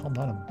just calm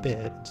down a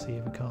bit and see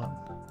if we can't.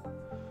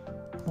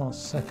 Hold on a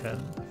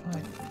second. If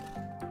I...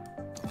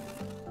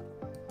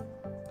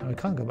 No, we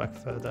can't go back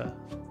further.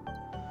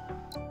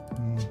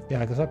 Yeah,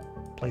 because I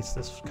placed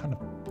this kind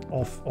of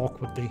off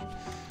awkwardly.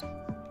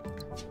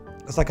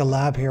 It's like a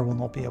lab here will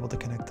not be able to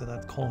connect to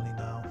that colony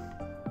now.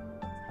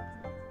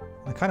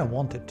 I kind of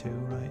wanted to,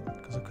 right?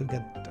 Because I could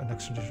get an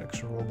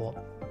extra robot.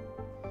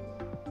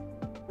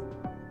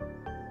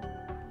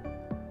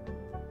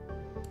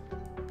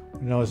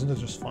 You know, isn't it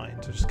just fine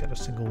to just get a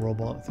single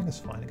robot? I think it's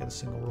fine to get a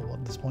single robot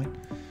at this point.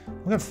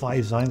 We got 5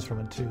 designs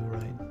from it too,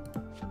 right?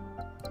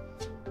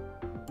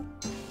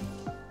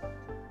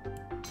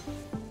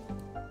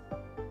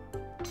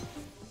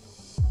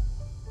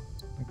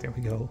 Like, there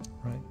we go,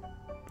 right?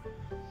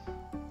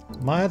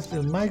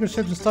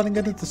 Microchips are starting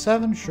to get it to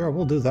 7? Sure,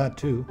 we'll do that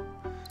too.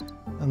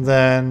 And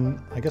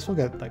then I guess we'll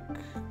get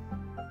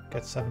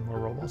 7 more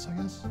robots, I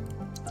guess.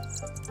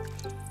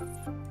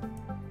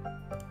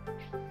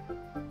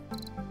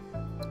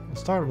 We'll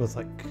start with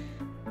like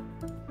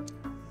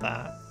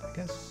that, I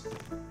guess.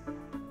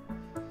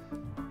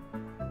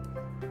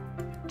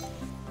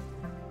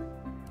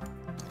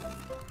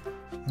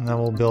 And then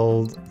we'll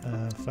build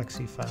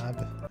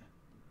FlexiFab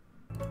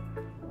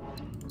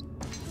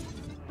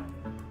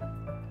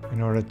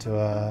in order to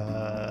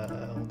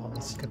hold on,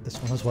 let's get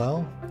this one as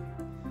well.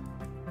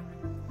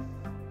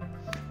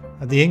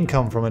 The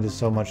income from it is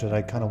so much that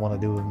I kind of want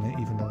to do them,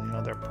 even though, you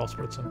know, they're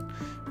prosperous, and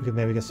we could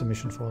maybe get some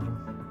mission for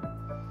them.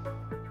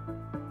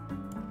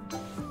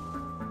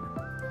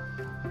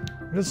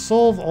 Just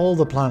solve all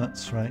the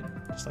planets, right?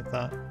 Just like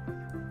that.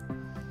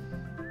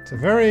 It's a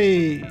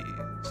very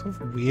sort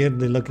of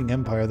weirdly looking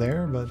empire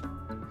there, but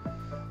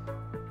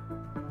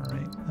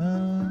alright.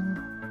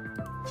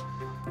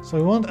 So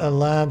we want a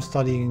lab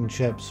studying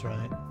chips,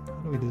 right?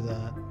 How do we do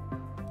that?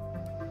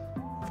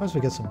 First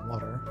we get some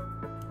water.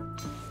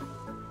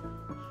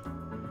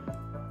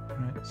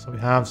 Alright, so we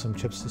have some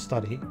chips to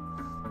study.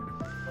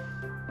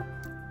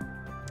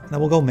 Then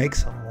we'll go make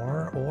some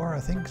more ore, I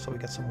think, so we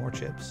get some more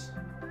chips.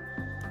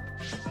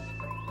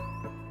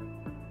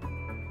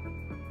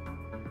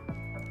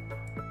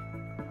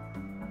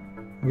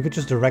 We could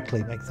just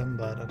directly make them,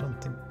 but I don't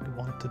think we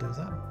want to do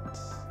that.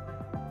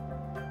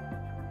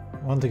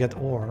 We want to get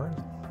ore.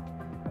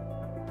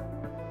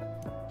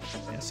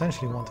 We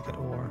essentially want to get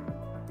ore.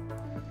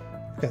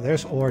 Okay,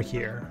 there's ore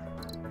here.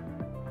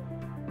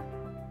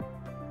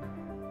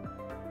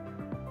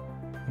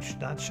 Which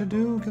that should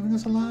do, giving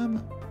us a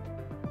lab.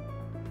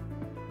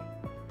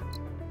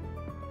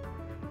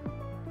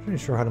 I'm pretty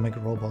sure how to make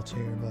robots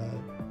here, but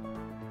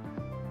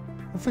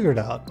we'll figure it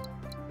out.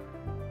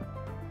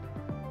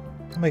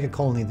 I'll make a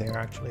colony there,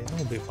 actually.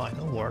 That'll be fine.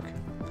 It'll work.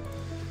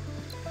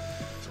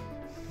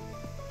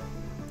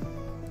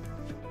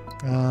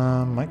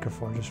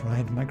 Microforges,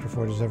 right?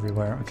 Microforges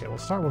everywhere. Okay, we'll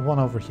start with one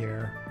over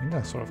here. I'm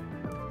gonna sort of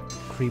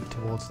creep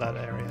towards that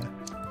area.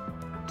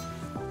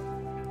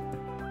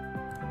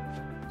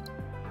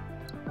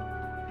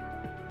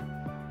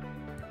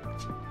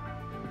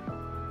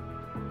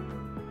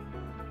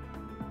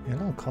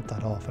 Yeah, I'll cut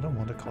that off. I don't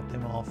want to cut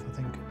them off, I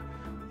think.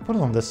 Put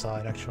it on this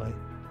side, actually.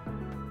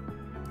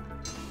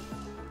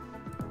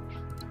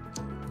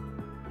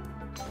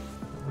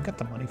 We'll get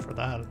the money for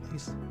that, at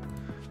least.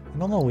 I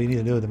don't know what we need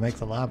to do to make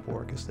the lab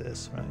work is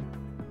this, right?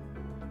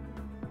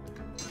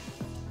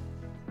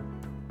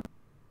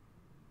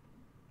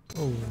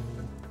 Oh.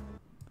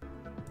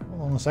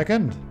 Hold on a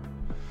second.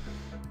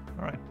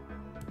 Alright.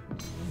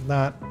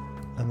 That,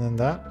 and then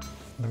that.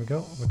 There we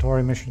go.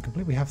 Laboratory mission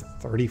complete. We have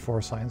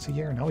 34 science a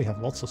year. Now we have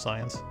lots of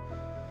science.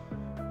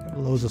 We have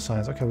loads of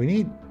science. Okay, we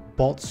need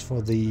bots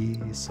for the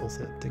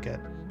sulfate to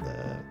get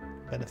the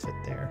benefit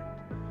there.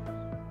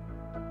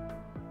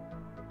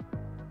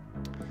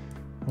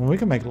 Well, we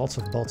can make lots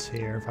of bots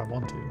here if I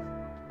want to.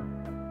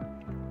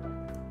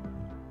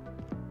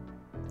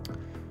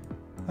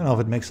 don't know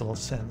if it makes a lot of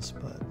sense,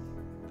 but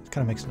it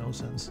kind of makes no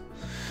sense.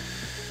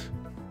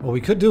 Well,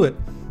 we could do it,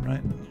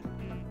 right?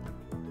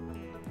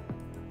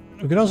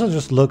 We could also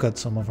just look at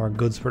some of our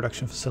goods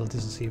production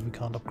facilities and see if we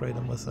can't upgrade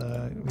them with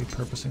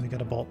repurposing to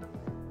get a bot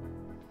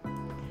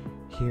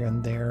here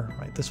and there.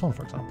 Right, this one,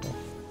 for example,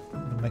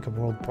 would make a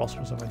world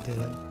prosperous if I did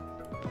it.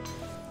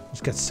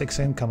 Just get 6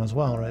 income as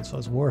well, right? So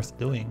it's worth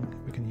doing.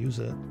 We can use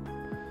it.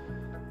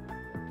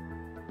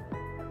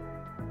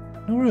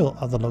 No real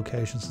other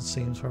locations, it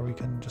seems, where we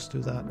can just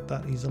do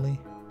that easily.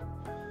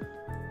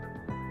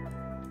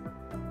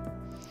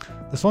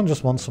 This one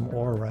just wants some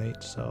ore,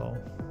 right? So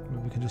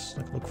maybe we can just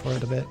like look for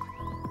it a bit.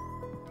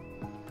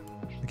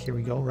 Like here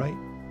we go, right?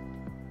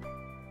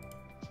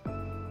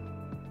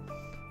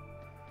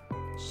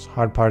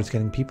 Hard part is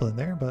getting people in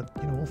there, but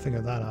you know, we'll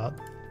figure that out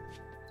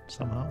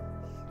somehow.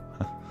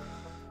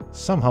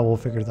 Somehow we'll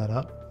figure that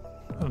out.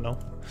 I don't know.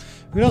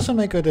 We could also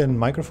make it in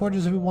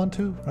microforges if we want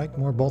to, right?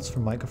 More bolts for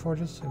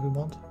microforges if we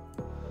want.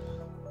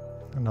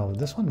 No,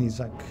 this one needs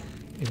like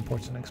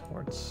imports and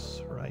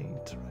exports,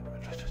 right?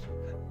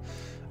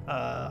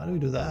 How do we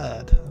do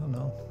that? I don't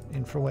know.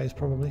 Infraways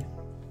probably.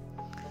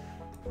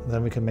 And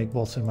then we can make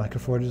bolts and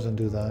microforges and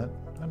do that.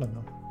 I don't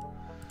know.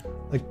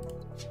 Like,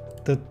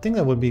 the thing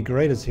that would be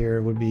great is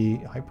here would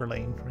be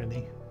hyperlane,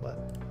 really,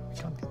 but we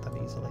can't get that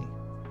easily.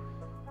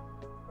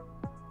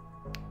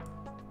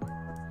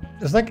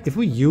 It's like if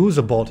we use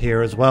a bot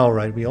here as well,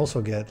 right? We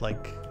also get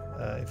like,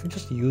 if we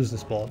just use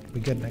this bot, we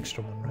get an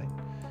extra one, right?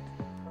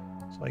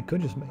 So I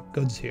could just make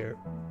goods here,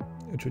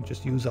 which would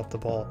just use up the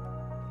bot.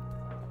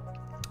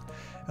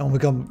 And we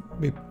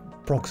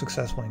proc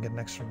successful and get an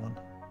extra one.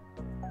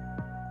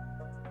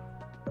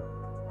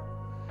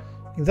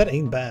 That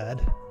ain't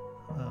bad.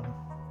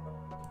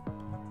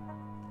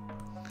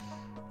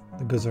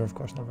 The goods are of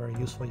course not very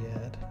useful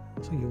yet.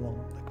 So you want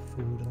like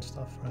food and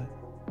stuff, right?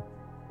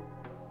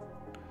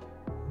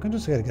 I'm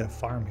just gonna get a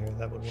farm here,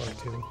 that would work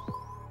too.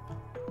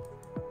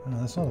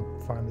 That's not a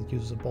farm that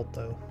uses a bot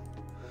though.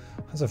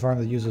 That's a farm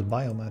that uses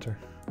biomatter.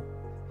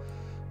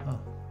 Oh,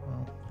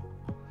 well.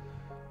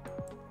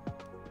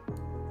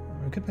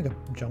 We could make a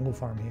jungle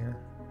farm here.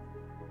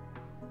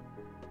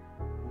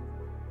 I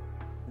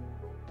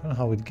don't know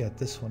how we'd get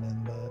this one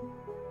in, but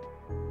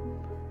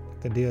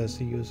the idea is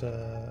to use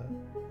a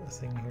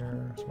thing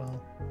here as well.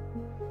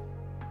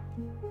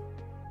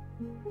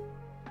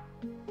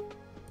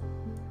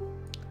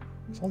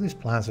 There's all these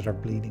plants that are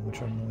bleeding,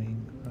 which are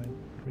annoying, right?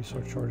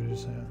 Resource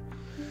shortages, yeah.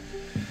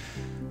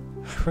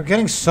 We're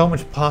getting so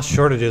much past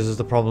shortages is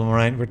the problem,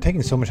 right? We're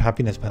taking so much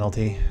happiness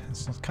penalty.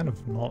 It's kind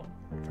of not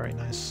very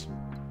nice.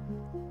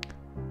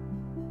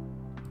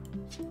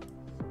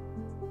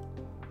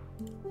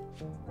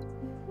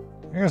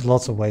 There's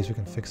lots of ways we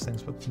can fix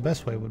things, but the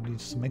best way would be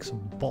just to make some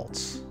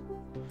bots.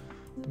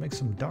 To make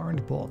some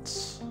darned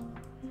bots.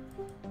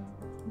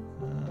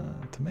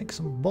 To make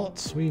some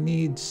bots, we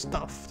need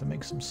stuff. To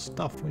make some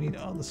stuff, we need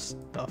other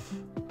stuff.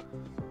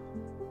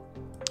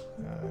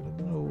 I don't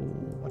know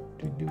what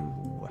to do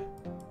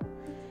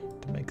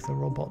to make the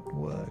robot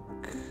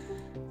work.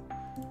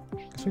 I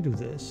guess we do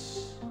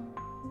this.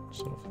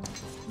 Sort of.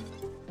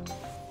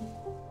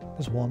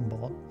 There's one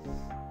bot.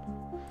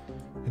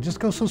 It just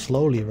goes so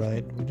slowly,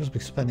 right? We'd just be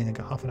spending like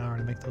a half an hour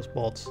to make those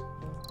bots.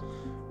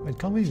 Wait,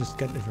 can't we just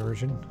get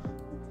diversion?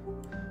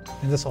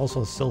 And that's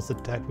also a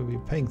silted tech. We'd be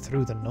paying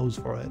through the nose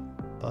for it,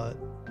 but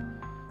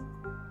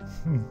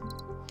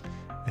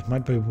it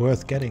might be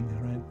worth getting,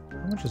 right?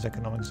 How much is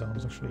economic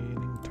zones actually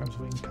in terms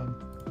of income?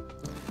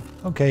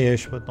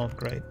 Okay-ish, but not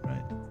great,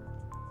 right?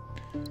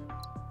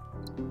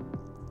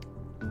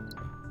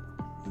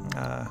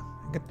 I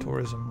get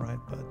tourism, right?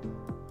 But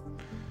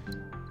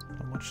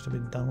not much to be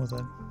done with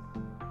it.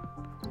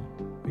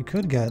 We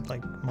could get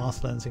like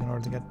mass lensing in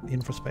order to get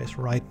infraspace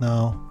right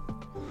now.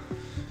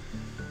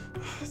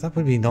 That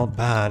would be not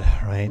bad,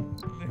 right?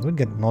 We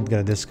would not get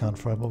a discount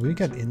for it, but we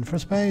get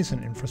infraspace,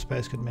 and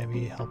infraspace could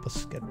maybe help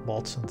us get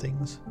bots and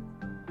things.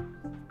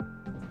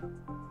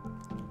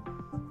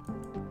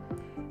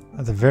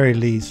 At the very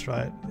least,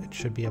 right? It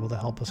should be able to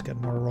help us get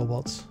more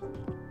robots.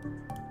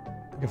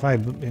 Like if I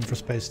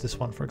infraspace this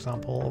one, for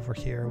example, over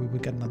here, we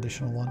would get an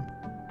additional one.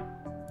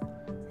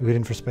 We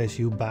could infraspace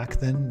you back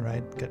then,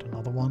 right? Get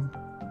another one.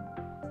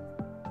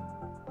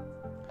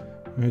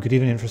 And we could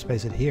even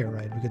infraspace it here,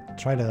 right? We could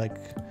try to like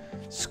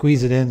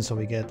squeeze it in so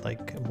we get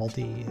like a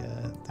multi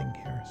thing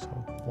here. So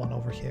one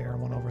over here,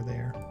 one over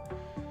there.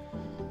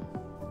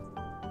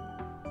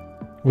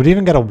 We'd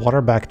even get a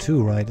water back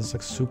too, right? It's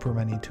like super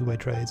many two-way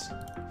trades. I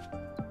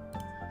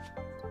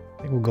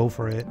think we'll go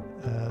for it.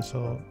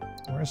 So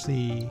where's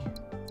the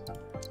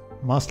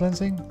mass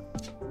lensing?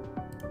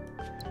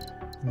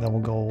 And then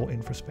we'll go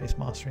infraspace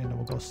mastery, and then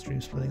we'll go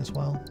stream splitting as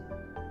well.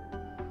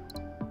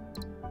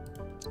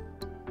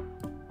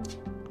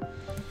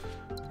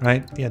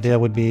 Right, the idea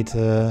would be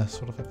to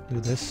sort of like do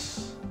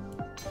this,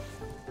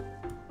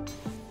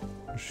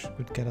 which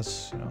would get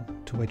us, you know,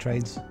 two-way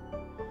trades.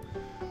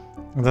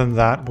 And then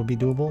that would be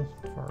doable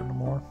for no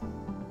more.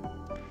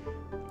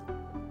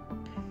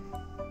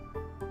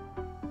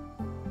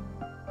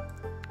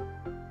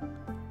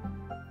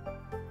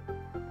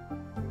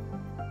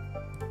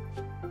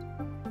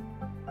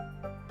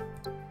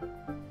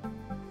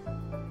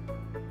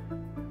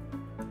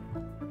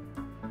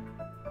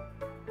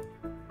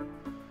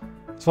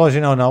 As far as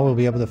you know, now we'll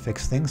be able to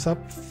fix things up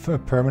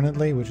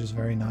permanently, which is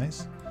very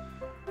nice.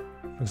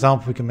 For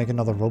example, we can make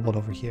another robot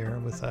over here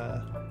with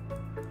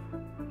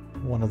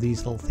one of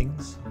these little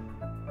things.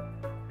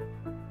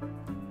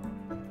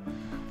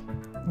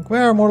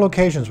 Where are more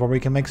locations where we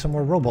can make some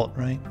more robot,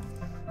 right?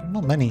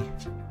 Not many.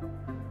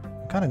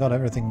 We kind of got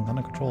everything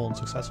under control and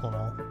successful and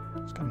all.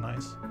 It's kind of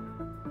nice.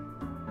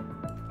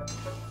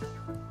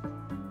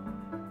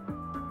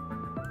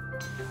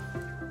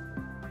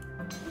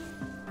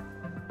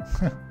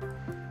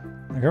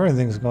 Like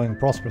everything's going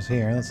prosperous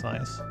here. That's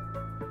nice.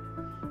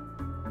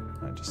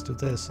 I just do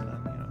this, and then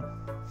you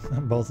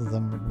know, both of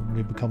them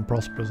we become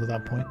prosperous at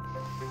that point.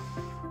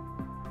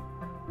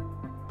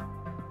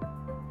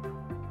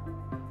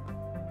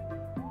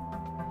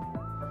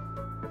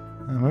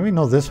 And maybe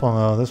not this one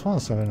though. This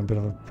one's having a bit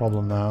of a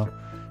problem now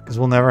because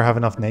we'll never have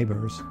enough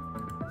neighbors.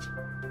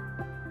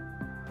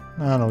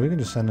 No, we can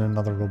just send in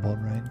another robot,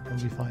 right?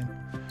 That'll be fine.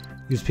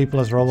 Use people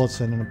as robots,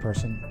 send in a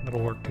person. That'll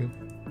work too.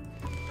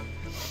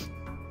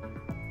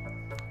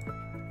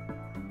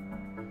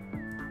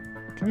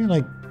 Can we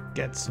like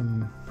get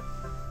some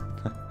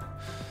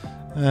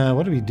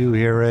what do we do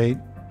here, right?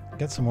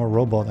 Get some more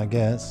robot, I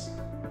guess.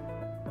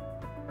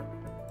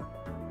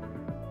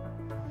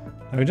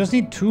 And we just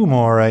need 2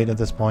 more, right, at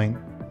this point.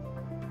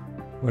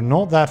 We're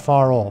not that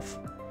far off.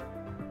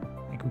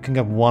 I think we can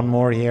get 1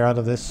 more here out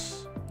of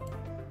this.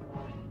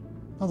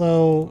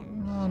 Although,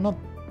 no, not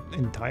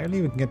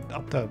entirely. We can get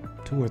up to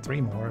 2 or 3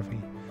 more if we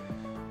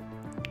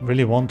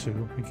really want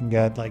to. We can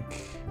get like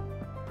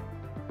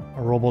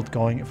a robot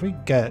going, if we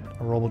get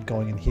a robot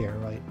going in here,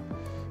 right,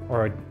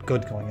 or a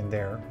good going in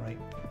there, right,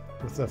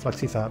 with the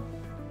FlexiFab,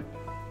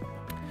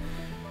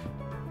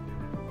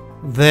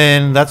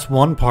 then that's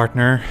 1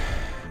 partner.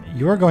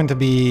 You're going to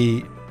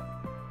be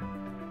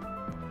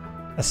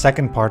a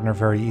 2nd partner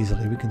very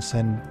easily. We can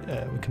send,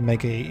 we can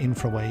make a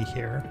infraway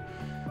here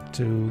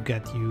to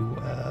get you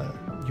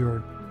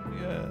your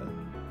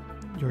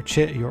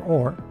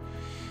ore,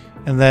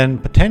 and then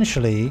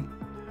potentially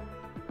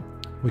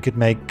we could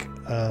make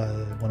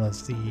one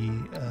of the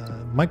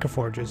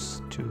microforges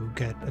to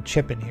get a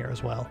chip in here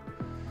as well,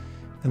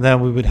 and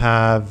then we would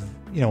have,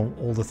 you know,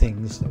 all the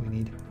things that we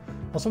need.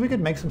 Also, we could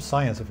make some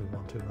science if we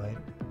want to, right?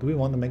 Do we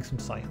want to make some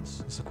science?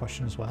 That's a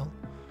question as well.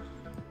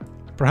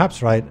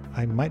 Perhaps, right,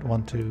 I might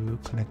want to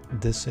connect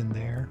this in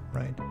there,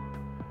 right?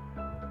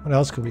 What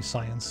else could we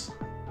science?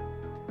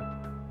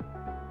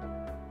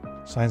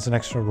 Science an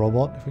extra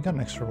robot? If we got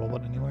an extra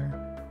robot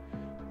anywhere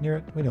near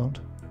it, we don't.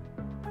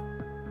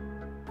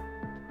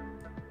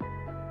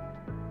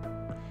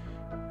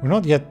 We're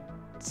not yet,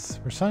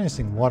 we're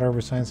sciencing water,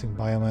 we're sciencing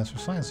biomass,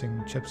 we're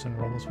sciencing chips and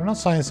robots. We're not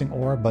sciencing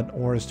ore, but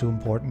ore is too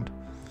important.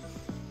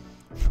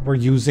 We're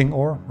using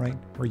ore, right?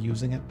 We're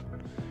using it.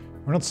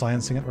 We're not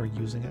sciencing it, we're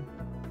using it.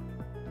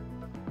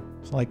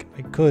 So like,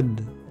 I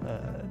could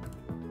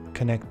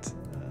connect,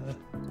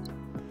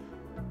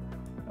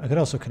 I could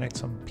also connect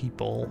some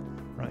people,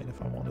 right,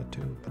 if I wanted to,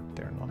 but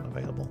they're not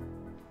available.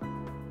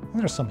 And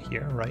there's some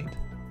here, right?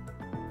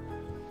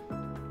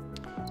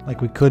 Like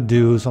we could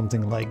do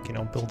something like, you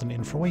know, build an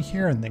infraway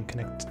here and then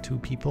connect 2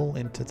 people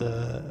into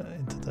the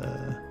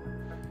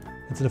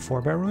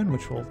forebear ruin,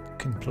 which will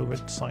improve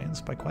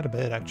science by quite a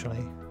bit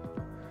actually.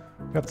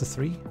 We're up to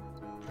 3.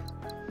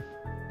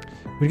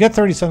 We get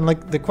 37.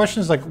 Like the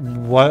question is like,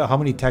 what? How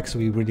many techs do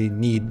we really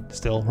need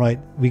still, right?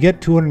 We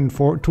get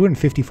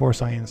 254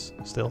 science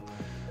still,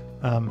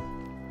 from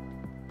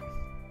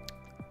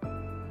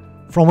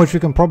which we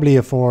can probably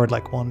afford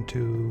like 1,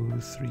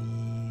 2, 3,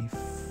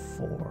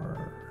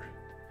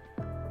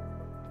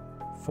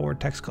 4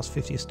 techs cost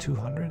 50 is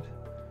 200.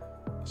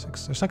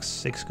 6, there's like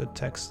 6 good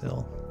techs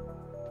still.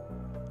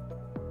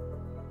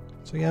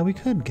 So yeah, we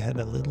could get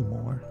a little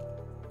more.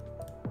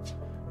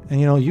 And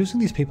you know, using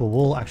these people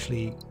will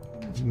actually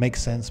make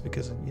sense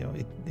because, you know,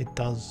 it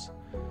does.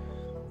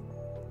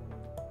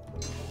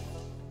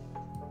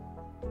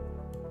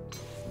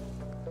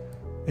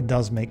 It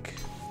does make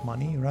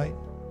money, right?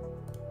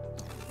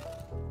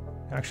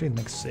 Actually, it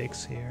makes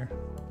 6 here.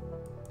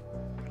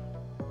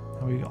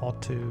 And we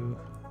ought to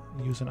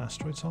use an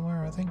asteroid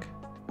somewhere, I think.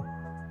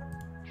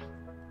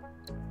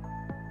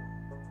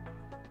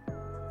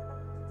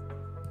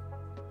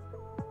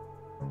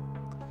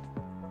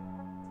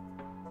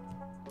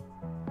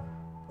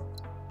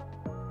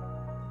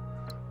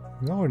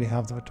 We already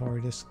have the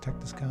Vittori tech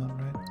discount,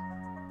 right?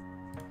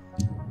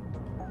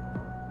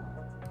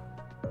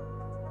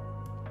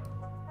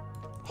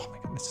 Oh my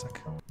goodness, sick.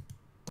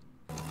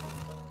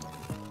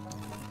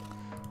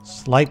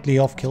 Slightly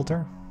off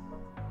kilter.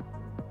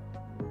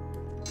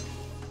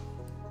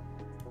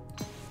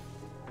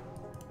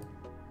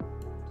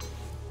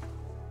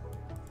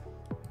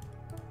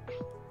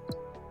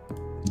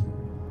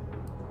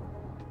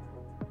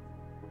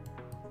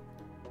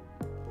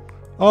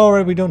 Oh,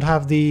 right, we don't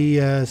have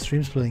the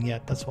stream splitting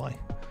yet, that's why.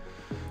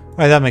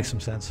 Alright, that makes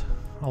some sense.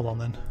 Hold on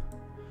then.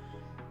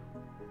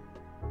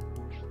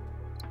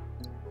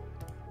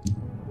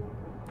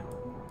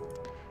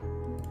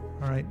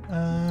 Alright,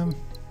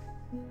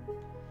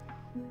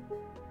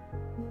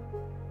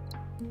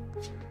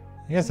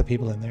 I guess the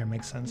people in there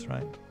make sense,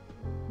 right?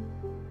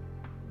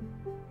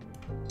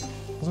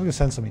 Also, we can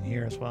send some in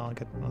here as well and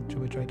get another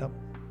two-way trade up.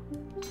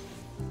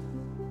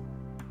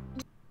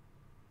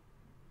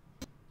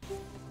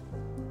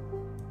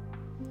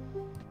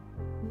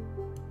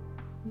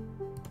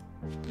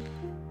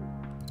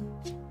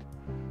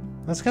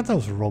 Let's get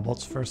those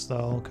robots first,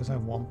 though, because I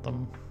want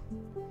them.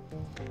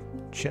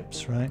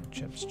 Chips, right?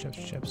 Chips,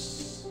 chips,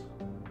 chips.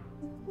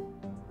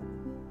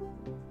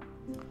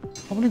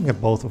 I want to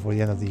get both before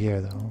the end of the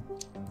year, though.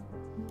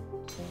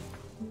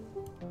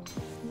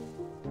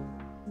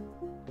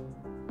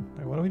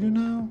 Wait, what do we do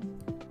now?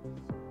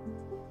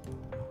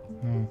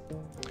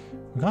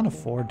 We can't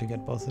afford to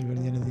get both of them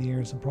at the end of the year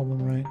is the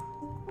problem, right?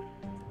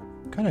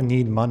 Kind of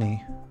need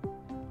money.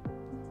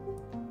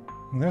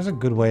 And there's a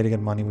good way to get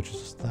money, which is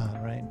just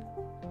that, right?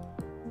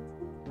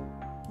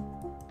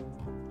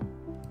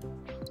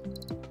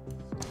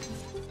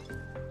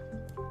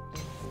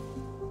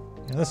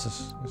 Yeah, this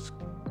is...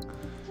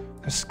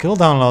 There's skill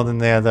download in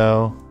there,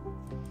 though.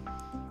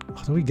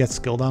 How do we get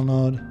skill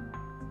download?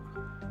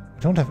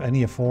 We don't have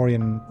any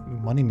Euphorian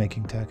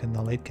money-making tech in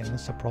the late game.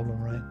 That's the problem,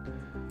 right?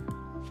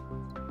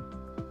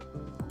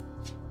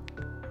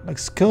 Like,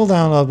 skill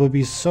download would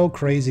be so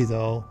crazy,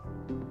 though.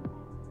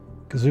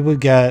 Because we would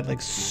get,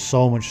 like,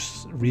 so much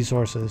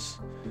resources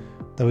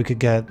that we could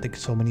get, like,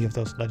 so many of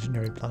those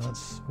legendary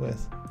planets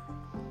with.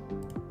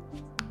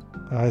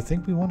 I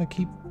think we want to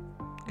keep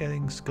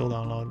getting skill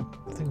download.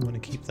 I think we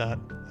want to keep that.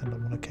 I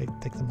don't want to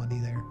take the money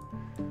there.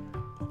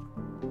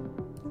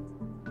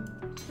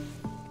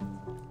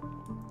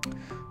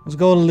 Let's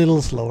go a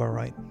little slower,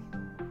 right?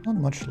 Not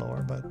much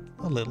slower, but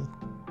a little.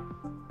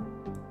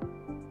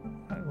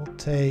 Alright, we'll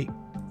take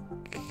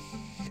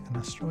an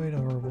asteroid,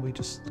 or will we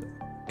just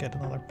get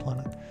another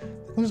planet?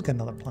 We'll just get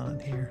another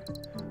planet here.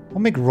 We'll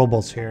make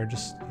robots here,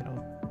 just, you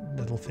know,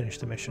 that'll finish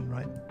the mission,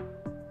 right?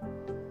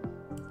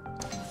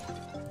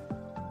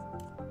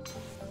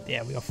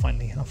 Yeah, we have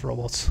finally enough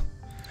robots.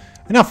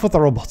 Enough with the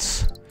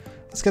robots.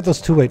 Let's get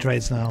those two-way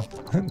trades now.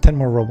 10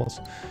 more robots.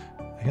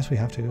 I guess we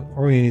have to.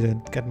 Or we need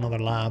to get another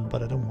lab,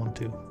 but I don't want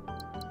to.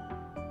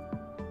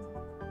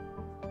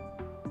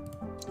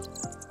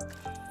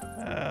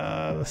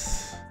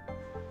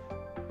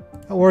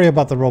 I'll worry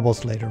about the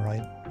robots later,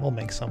 right? We'll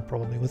make some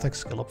probably with like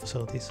skill-up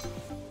facilities.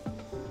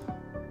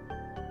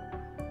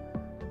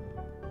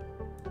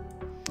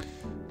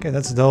 Okay,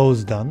 that's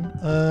those done.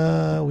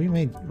 We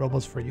made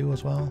robots for you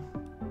as well.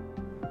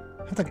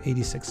 I have like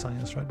 86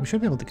 science, right? We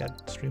should be able to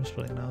get stream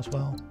splitting now as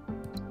well.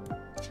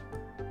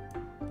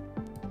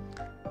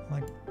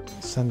 Like,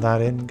 send that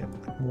in, get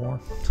like more.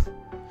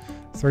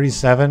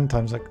 37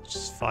 times like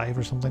just 5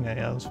 or something.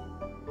 Yeah, that's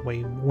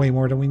way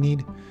more than we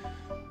need.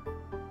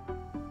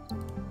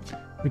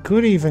 We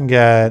could even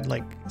get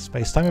like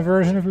space-time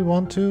inversion if we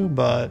want to,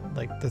 but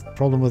like the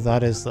problem with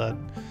that is that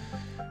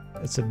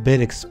it's a bit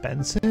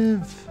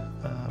expensive.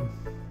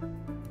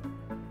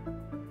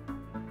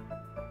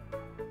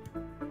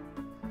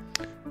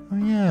 Oh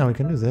yeah, we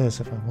can do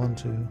this if I want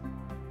to.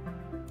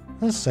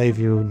 Let's save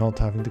you not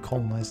having to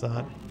colonize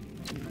that.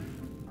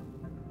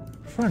 I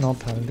prefer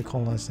not having to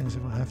colonize things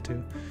if I have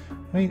to.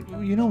 I mean,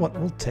 you know what?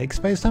 We'll take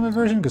space-time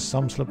inversion because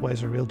some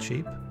slipways are real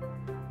cheap.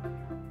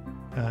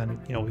 And,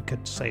 you know, we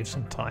could save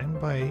some time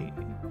by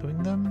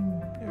doing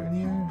them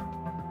earlier.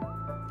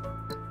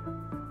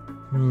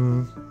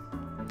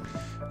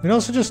 We'd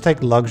also just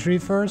take luxury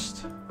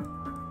first.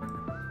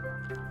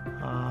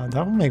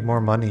 That will make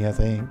more money, I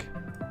think.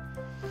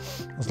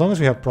 As long as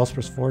we have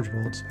prosperous forge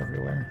worlds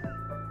everywhere.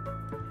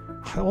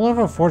 All of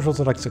our forge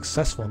worlds are like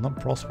successful, not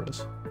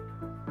prosperous.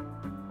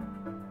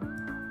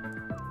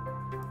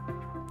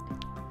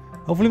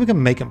 Hopefully we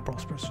can make them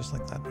prosperous just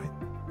like that, right?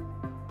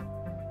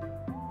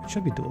 It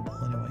should be doable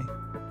anyway.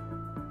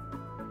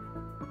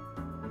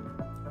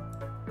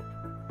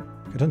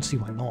 I don't see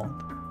why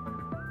not.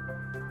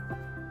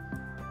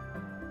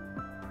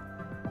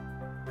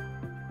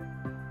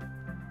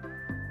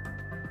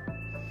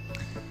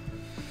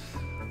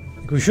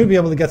 We should be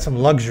able to get some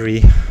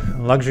luxury.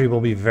 Luxury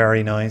will be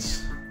very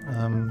nice.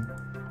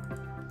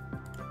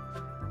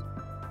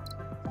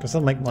 Because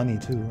they'll make money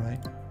too, right?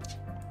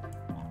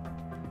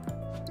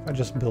 If I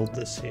just build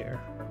this here.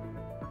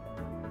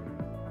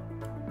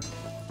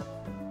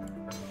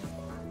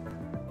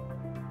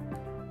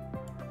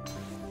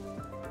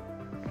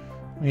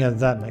 Yeah,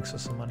 that makes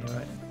us some money,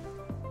 right?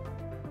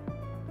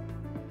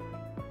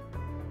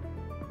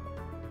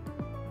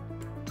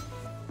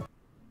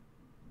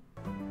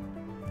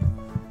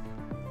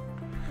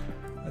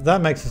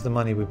 That makes us the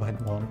money we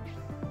might want.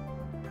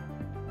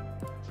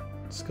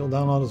 Skill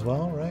download as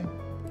well, right?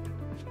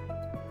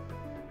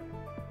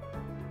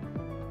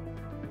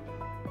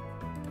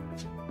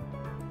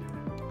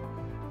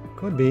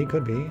 Could be,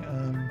 could be.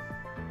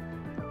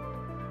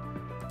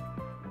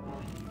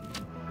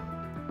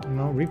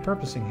 No,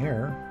 repurposing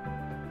here.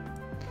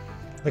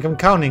 Like I'm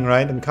counting,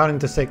 right? I'm counting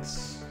to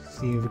 6.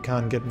 See if we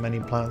can't get many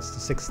planets to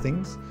 6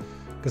 things.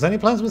 Because any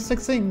planets with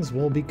 6 things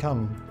will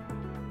become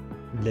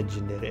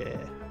legendary.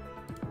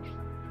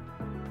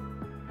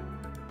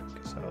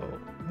 So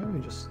maybe we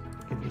just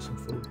give you some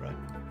food, right?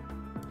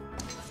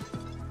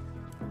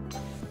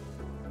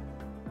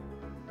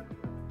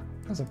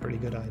 That's a pretty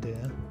good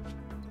idea.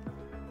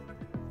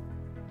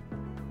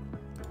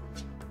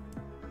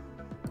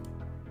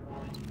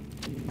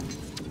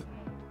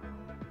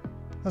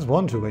 That's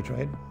one two-way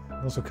trade.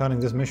 Also counting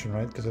this mission,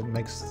 right? Because it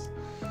makes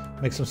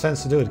some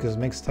sense to do it because it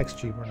makes text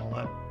cheaper and all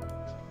that.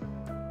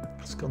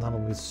 Skill down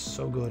will be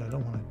so good. I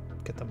don't want to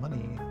get the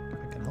money if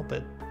I can help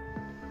it.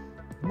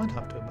 I might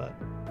have to, but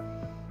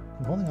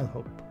I'm holding out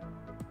hope.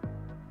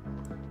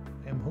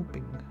 I am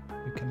hoping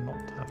we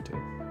cannot have to.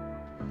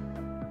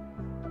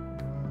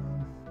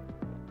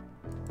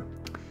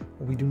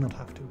 Or we do not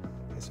have to,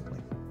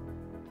 basically.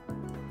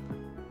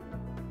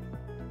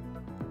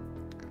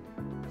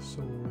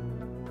 So,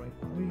 right,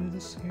 why do we do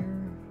this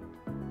here?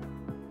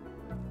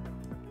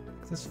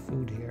 This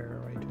food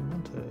here, right? Do we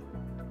want to...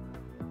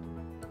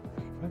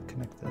 If I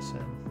connect this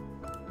in,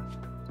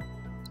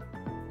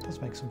 it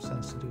does make some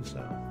sense to do so.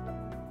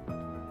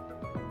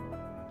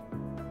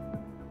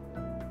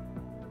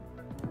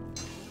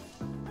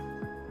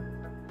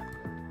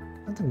 I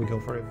don't think we go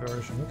for a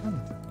version. We don't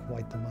have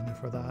quite the money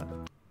for that.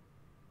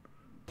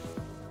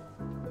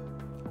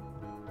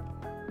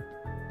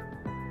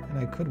 And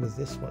I could with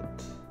this one.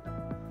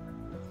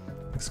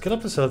 Like, skill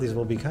up facilities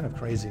will be kind of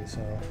crazy,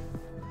 so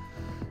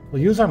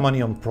we'll use our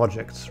money on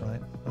projects,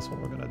 right? That's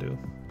what we're gonna do.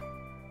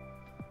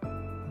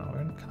 No,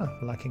 we're kind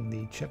of lacking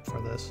the chip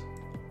for this.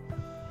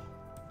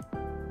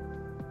 But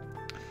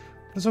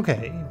it's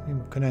okay. We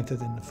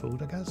connected in the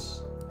food, I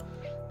guess.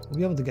 We'll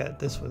be able to get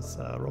this with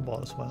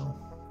robot as well.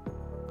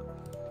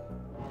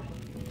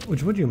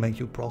 Which would make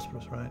you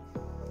prosperous, right?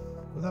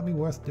 Would that be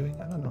worth doing?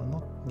 I don't know,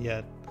 not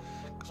yet.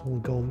 Because we'll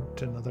go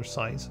to another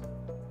size.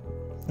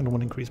 I don't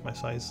want to increase my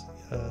size,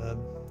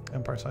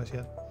 empire size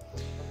yet.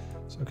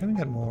 So we're gonna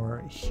get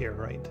more here,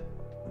 right?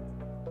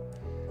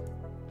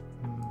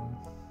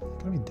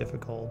 It's gonna be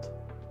difficult.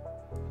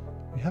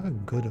 We have a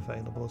good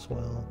available as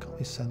well. Can't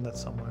we send that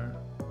somewhere?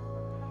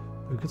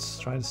 We could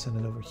try to send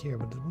it over here,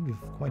 but it would be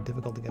quite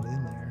difficult to get it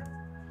in there.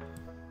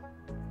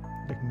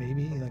 Like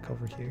maybe like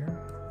over here.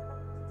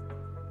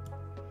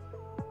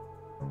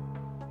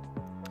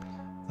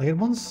 Like it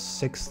wants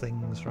 6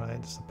 things, right?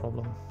 It's the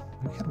problem.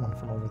 We get one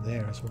from over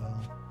there as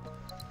well.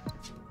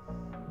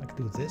 I could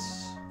do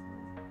this.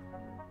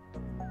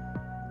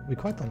 It'll be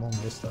quite a long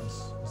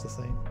distance, is the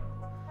thing.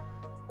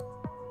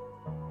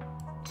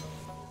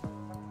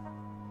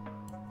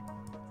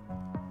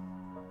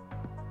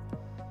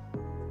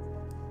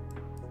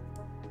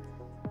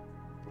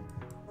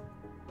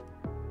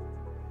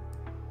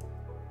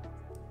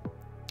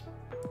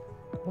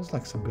 It was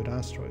like some good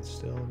asteroids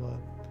still, but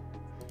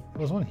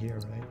there was one here,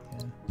 right?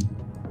 Yeah.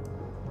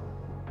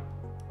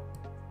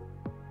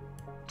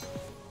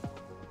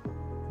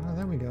 Oh,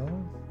 there we go.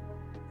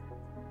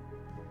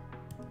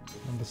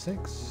 Number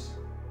 6.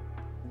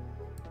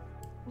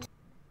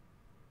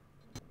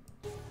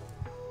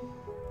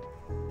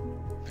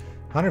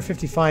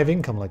 $155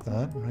 income like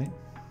that, right?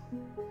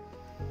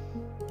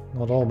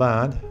 Not all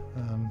bad.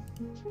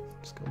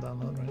 Let's go down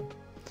that, right?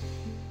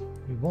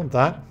 We want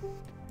that.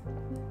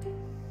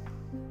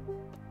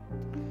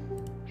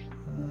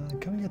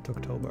 Can we get to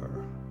October?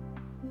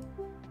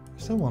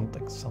 We still want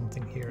like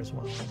something here as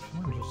well. If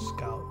you want to just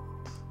scout.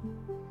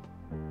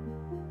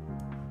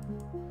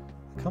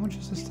 Like, how much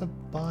is this to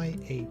buy?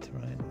 8,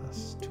 right?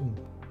 That's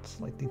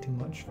slightly too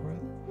much for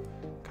it.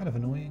 Kind of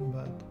annoying,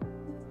 but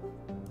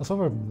also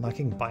we're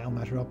lacking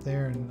biomatter up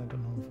there, and I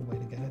don't know of a way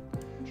to get it.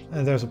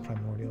 And there's a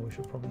primordial. We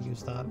should probably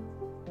use that.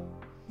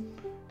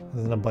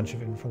 And then a bunch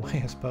of info,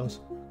 I suppose.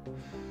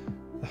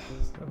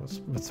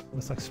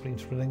 With like spleen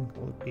splitting,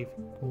 we'll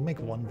make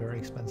one very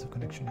expensive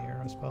connection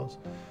here, I suppose.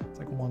 It's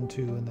like 1,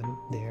 2, and then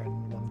there,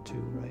 and 1, 2,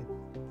 right?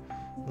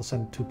 We'll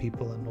send 2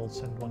 people, and we'll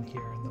send 1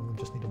 here, and then we'll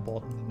just need a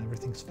bot, and then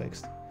everything's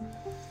fixed.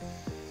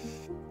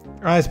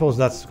 I suppose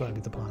that's going to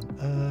be the plan.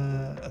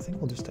 I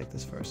think we'll just take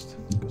this first,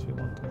 because we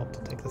want them up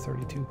to take the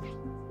 32.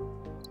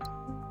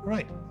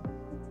 Right.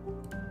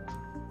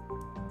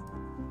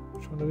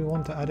 Which one do we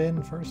want to add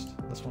in first?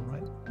 This one,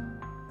 right?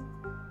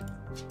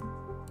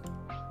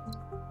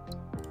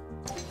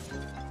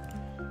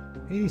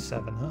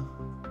 $87, huh?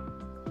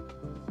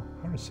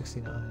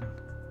 169.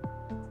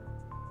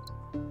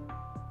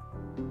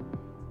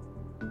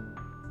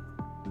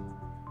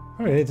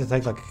 We're ready to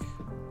take like...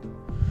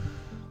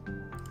 I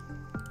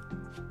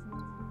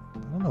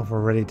don't know if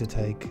we're ready to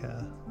take...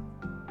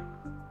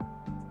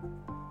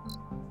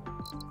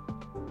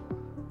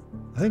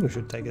 I think we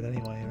should take it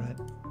anyway, right?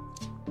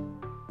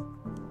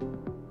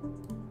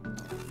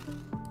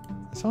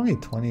 It's only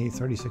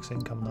 36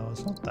 income though.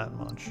 It's not that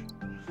much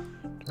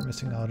they're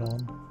missing out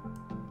on.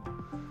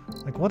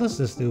 Like, what does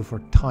this do for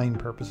time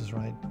purposes,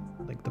 right?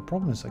 Like, the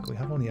problem is, like, we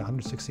have only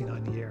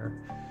 169 a year,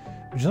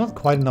 which is not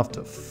quite enough to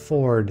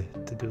afford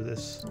to do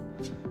this.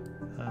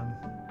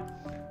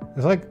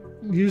 It's like,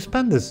 you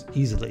spend this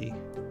easily,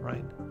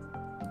 right?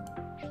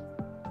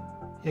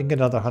 You can get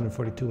another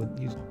 142 and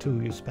you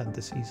spend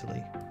this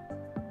easily.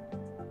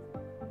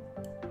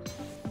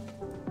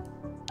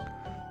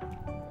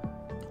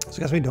 So I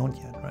guess we don't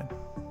yet, right?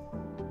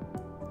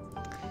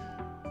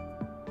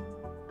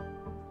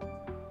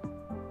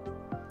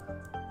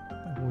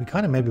 what we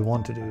kind of maybe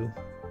want to do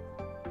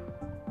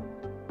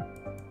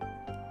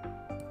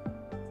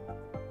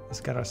is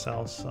get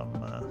ourselves some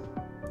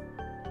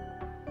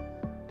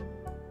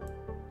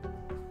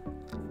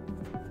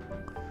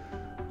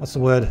what's the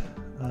word?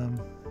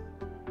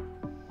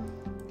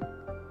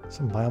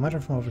 Some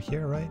biometric from over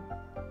here, right?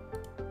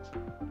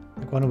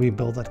 Like, why don't we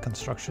build that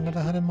construction that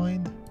I had in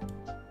mind?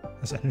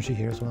 There's energy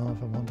here as well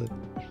if I wanted,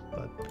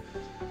 but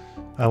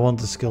I want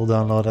the skill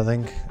download. I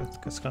think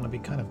it's going to be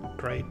kind of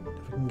great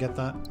if we can get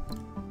that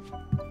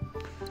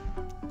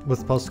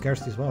with post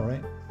scarcity as well,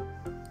 right?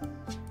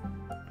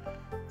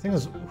 The thing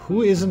is,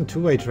 who isn't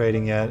two-way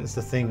trading yet is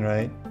the thing,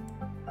 right?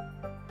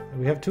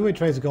 We have two-way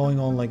trades going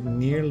on like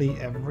nearly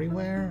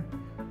everywhere.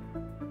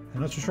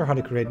 I'm not so sure how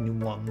to create new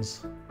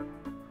ones.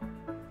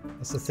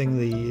 That's the thing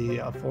the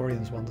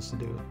Alphorians want us to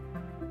do.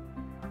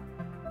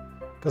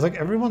 Because like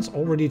everyone's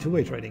already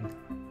two-way trading.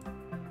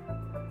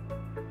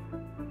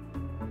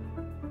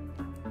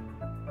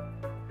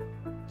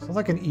 So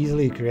I can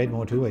easily create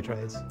more two-way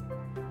trades.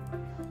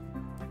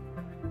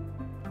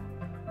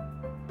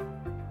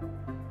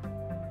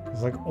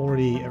 Because like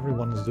already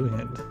everyone is doing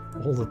it.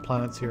 All the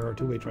planets here are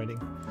two-way trading.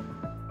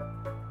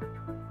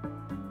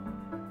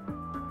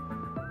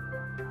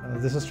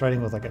 This is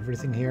trading with like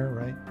everything here,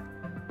 right?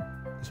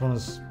 This one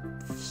is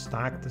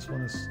stacked, this one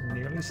is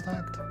nearly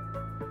stacked.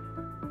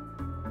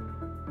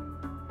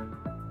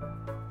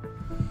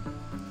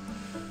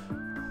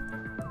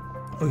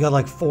 We got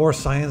like 4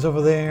 science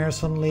over there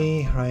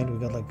suddenly, right? We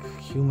got like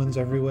humans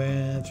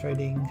everywhere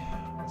trading.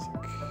 There's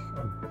like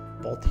a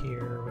bot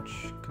here,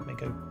 which could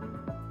make a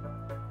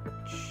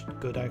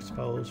good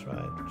expose, right?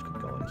 Which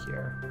could go in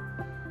here.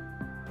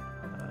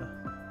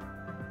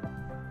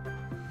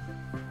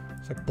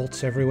 There's like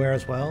bots everywhere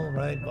as well,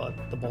 right? But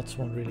the bots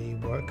won't really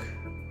work.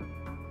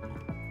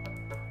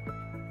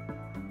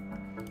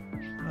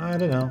 I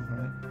don't know,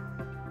 right?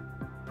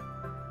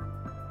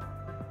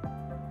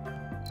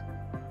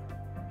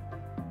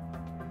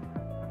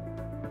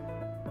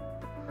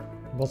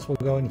 Bots will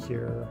go in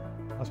here.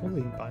 That's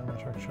probably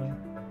biometric actually.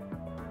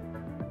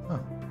 Huh.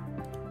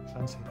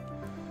 Fancy.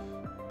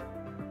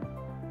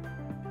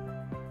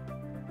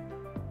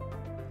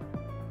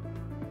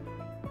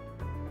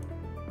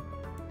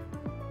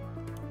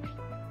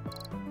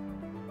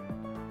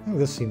 I think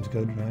this seems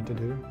good, right, to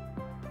do.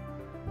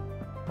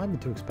 Might be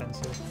too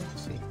expensive.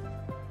 Let's see.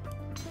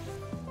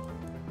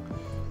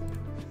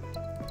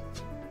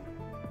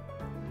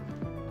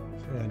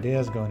 So the idea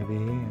is going to be, you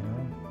know,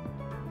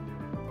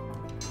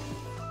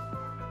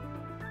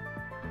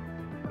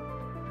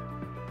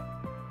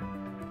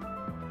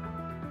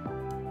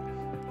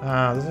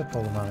 this is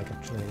problematic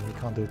actually. We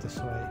can't do it this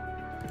way.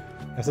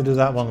 We have to do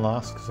that one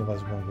last because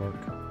otherwise it won't work.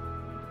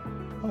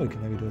 Oh, we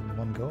can maybe do it in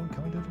one go.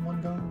 Can we do it in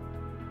one go?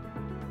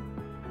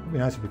 It would be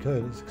nice if we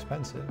could. It's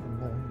expensive and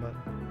long, but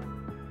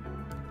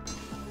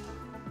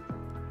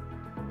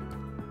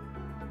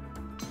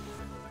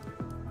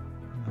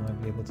I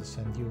might be able to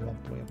send you all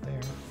the way up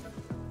there.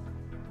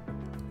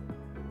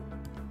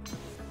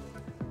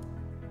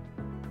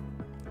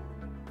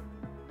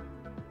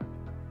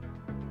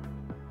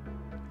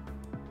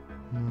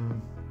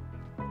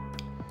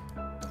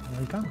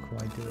 We can't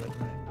quite do it,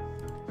 right?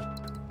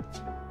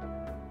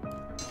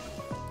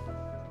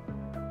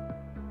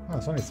 Oh,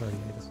 it's only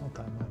 38, it's not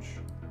that much.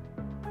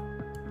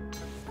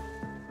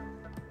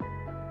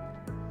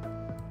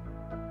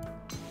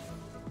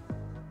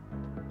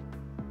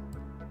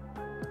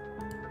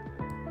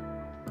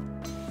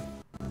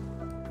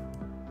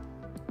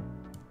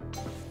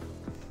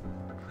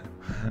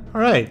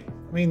 Alright,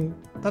 I mean,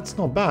 that's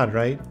not bad,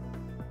 right?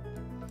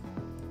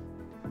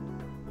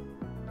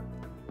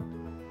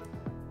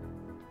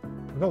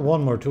 We got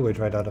one more two-way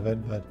trade out of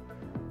it, but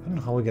I don't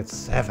know how we get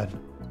 7.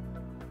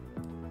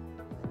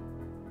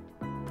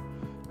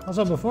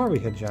 Also, before we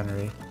hit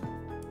January,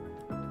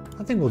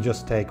 I think we'll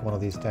just take one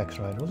of these techs,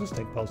 right? We'll just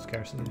take post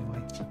scarcity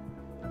anyway,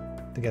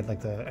 to get like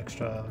the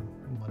extra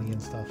money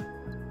and stuff.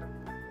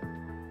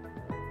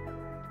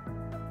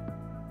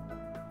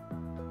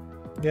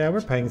 Yeah,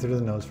 we're paying through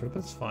the nose for it, but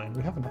it's fine.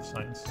 We have enough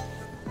science.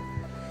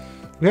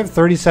 We have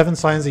 37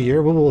 science a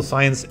year. We will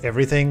science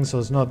everything, so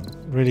it's not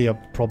really a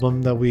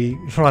problem that we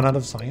run out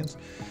of science.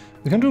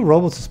 We can do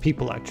robots as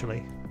people,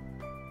 actually.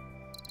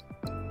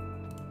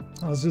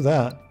 Oh, let's do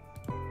that.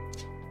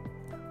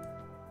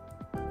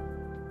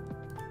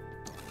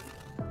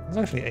 There's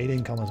actually 8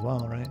 income as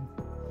well, right?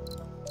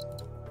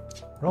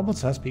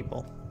 Robots as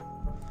people.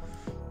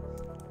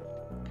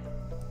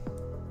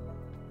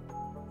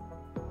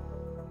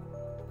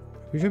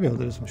 We should be able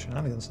to do some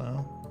shenanigans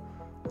now.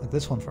 Like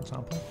this one, for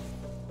example.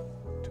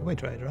 Two-way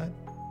trade, right?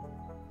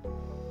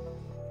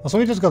 Also,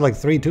 we just got like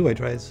 3 two-way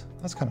trades.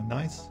 That's kind of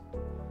nice.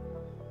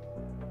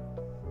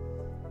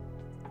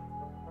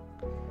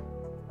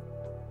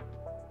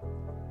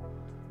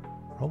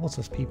 Robots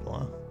as people,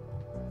 huh?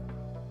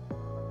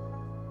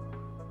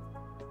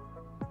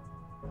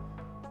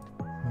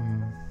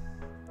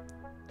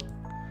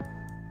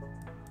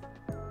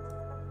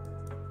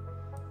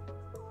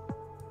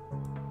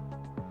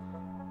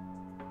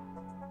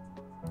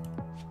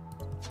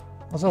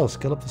 Also,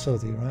 skill up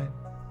facility, right?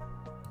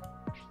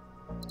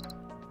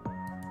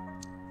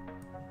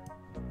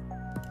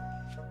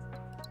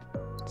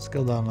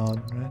 Skill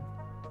download, right?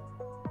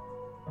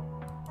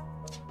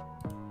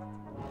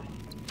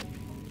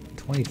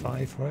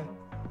 25 for it.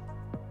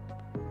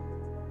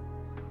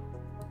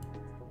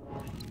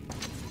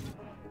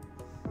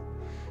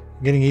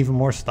 Getting even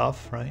more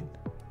stuff, right?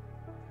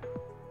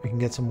 We can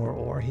get some more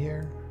ore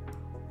here,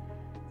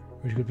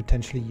 which we could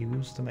potentially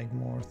use to make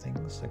more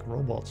things. Like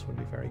robots would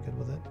be very good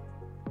with it.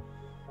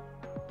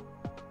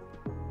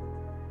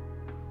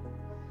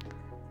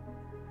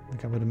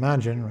 Like I would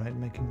imagine, right?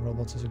 Making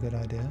robots is a good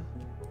idea.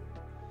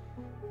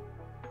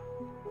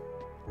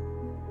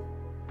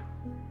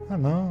 I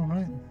don't know,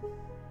 right?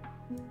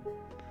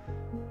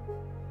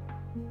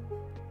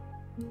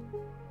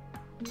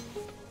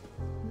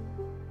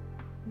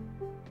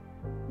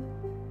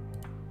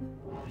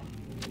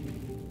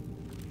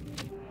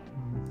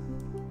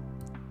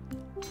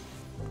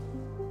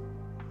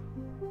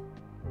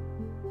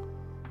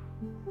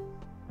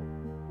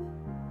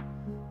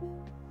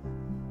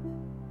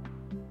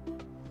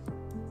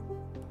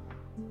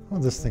 What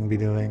would this thing be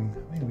doing?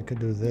 I mean, we could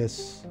do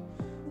this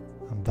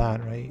and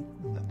that, right?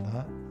 And then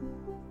that.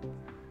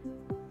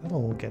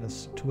 That'll get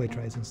us two-way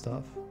trays and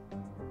stuff.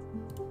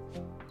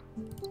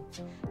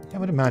 Yeah, I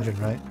would imagine,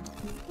 right?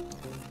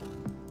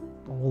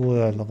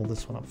 We'll level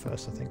this one up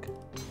first, I think.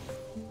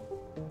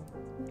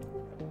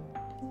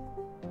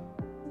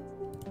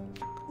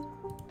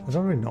 I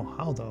don't really know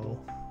how, though.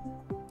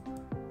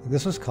 Like,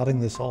 this was cutting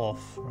this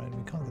off, right?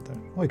 We can't get there.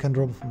 Oh, we can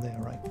drop it from there,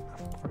 right?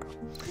 I forgot.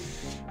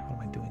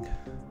 What am I doing?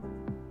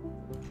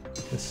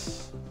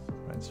 This,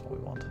 right, is what we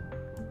want.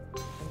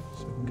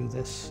 So we can do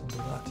this and do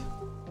that.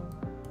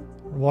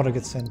 Water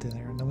gets sent in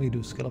here, and then we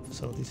do skill up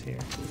facilities here,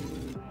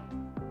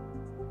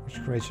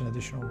 which creates an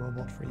additional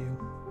robot for you,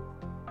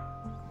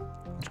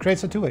 which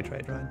creates a two-way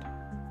trade, right?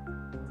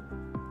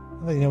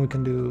 And then, you know, we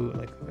can do,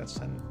 like, let's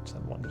send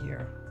one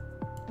here,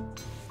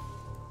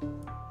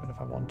 right, if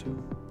I want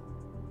to.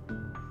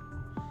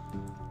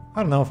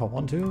 I don't know if I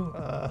want to.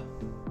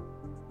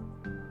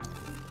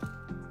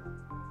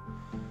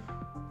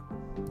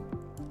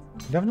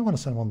 Definitely want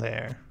to send one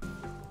there.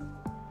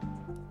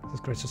 This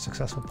creates a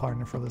successful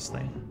partner for this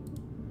thing.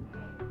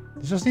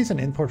 This just needs an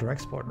import or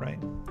export, right?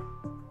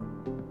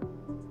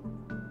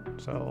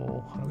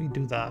 So how do we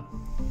do that?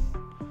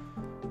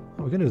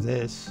 Oh, we can do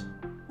this.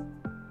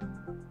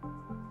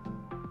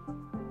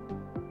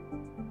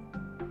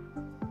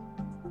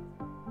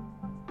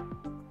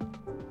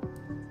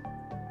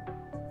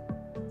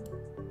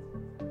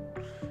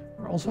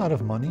 We're also out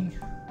of money.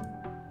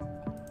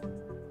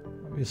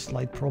 Maybe a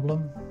slight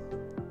problem.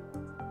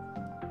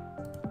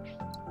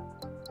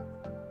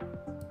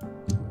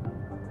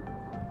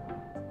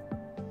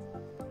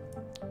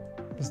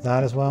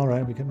 That as well,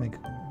 right? We could make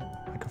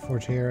a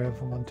forge here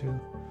if we want to.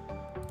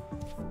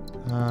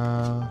 We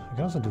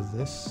can also do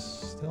this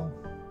still.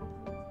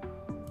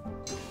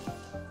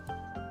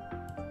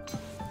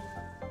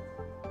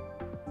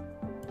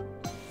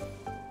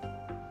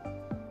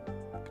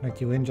 Connect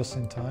you in just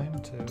in time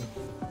to.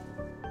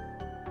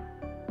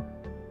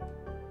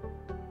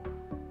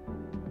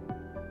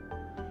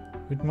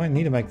 We might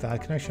need to make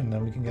that connection,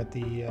 then we can get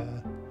the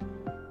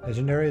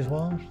legendary as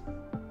well.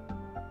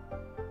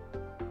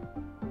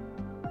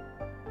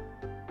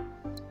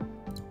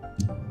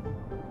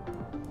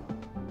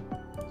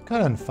 I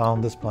haven't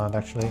found this plant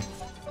actually.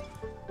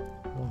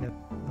 We'll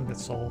get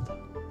sold.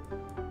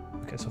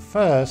 Okay, so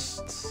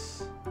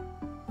first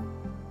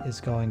is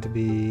going to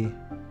be,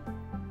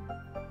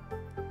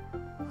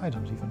 I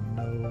don't even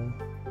know.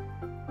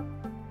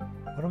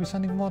 What are we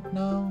sending what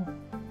now?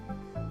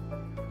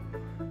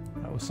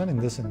 We're sending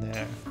this in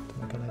there to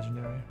make a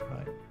legendary,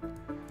 right?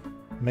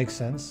 Makes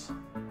sense.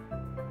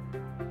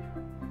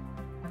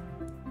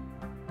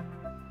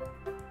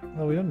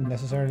 Well, we don't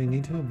necessarily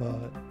need to,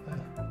 but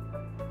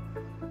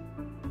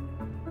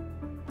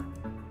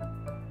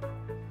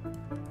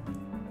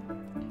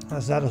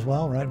that's that as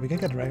well, right? We can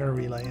get regular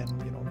relay and,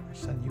 you know,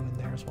 send you in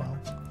there as well.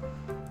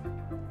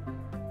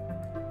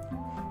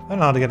 I don't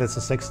know how to get it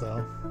to 6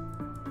 though.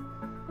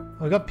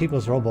 We got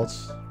people's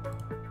robots.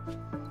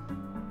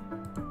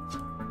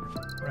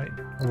 Right.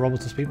 Or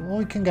robots as people. Well,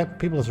 we can get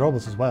people as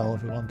robots as well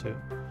if we want to.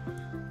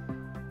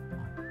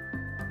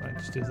 Right,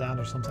 just do that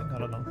or something. I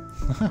don't know.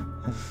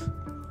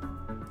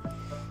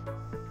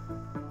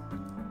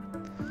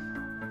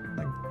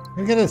 Like, we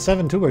can get it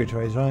 7 two-way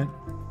trays, right?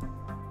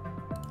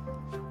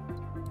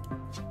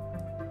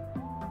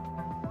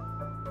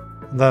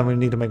 Then we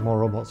need to make more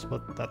robots,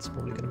 but that's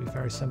probably going to be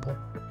very simple.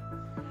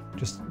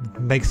 Just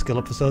make skill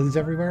up facilities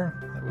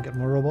everywhere, and we get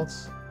more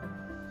robots.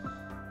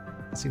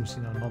 It seems,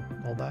 you know, not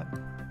all that.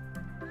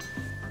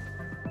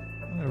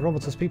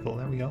 Robots as people,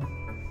 there we go.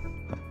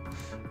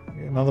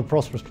 Another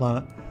prosperous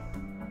planet.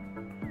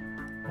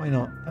 Why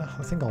not?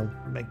 I think I'll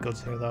make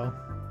goods here though.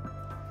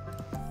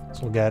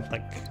 So we'll get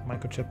like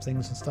microchip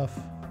things and stuff.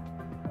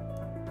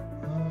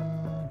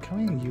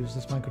 Can we use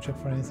this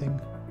microchip for anything?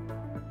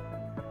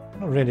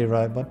 Not really,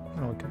 right, but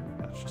you know,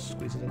 let's just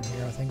squeeze it in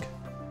here, I think.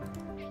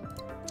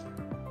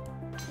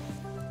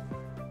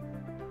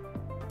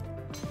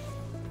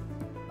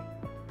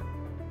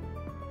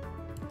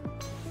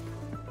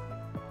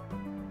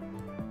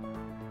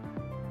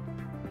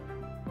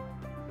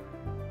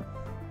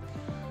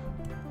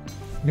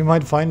 We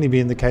might finally be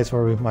in the case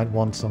where we might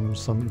want some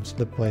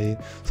slipway,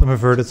 some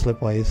inverted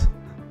slipways.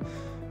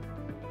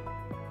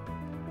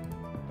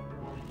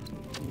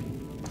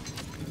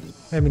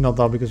 Maybe not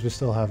though, because we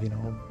still have, you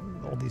know,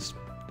 all these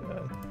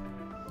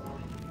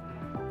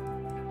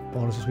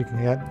bonuses we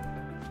can get.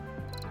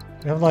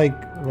 We have like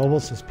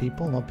robots as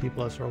people, not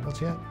people as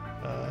robots yet.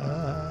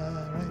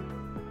 Right.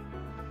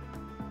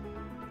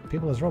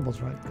 People as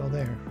robots, right? Go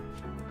there.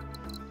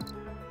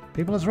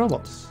 People as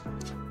robots.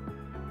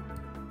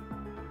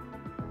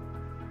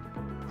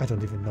 I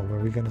don't even know where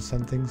we're gonna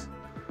send things.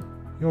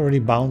 You're already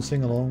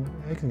bouncing along.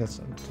 I can get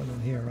sent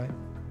in here, right?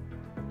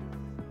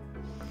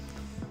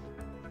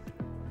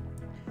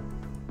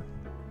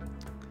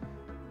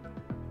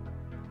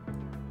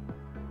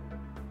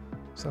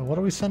 So what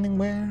are we sending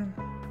where?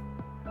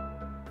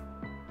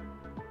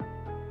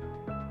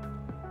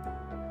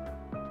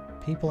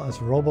 People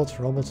as robots,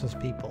 robots as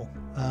people.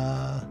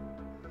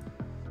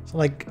 So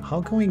like,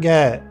 how can we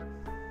get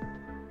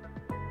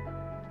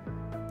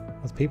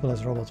with people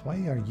as robots? Why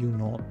are you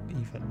not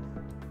even?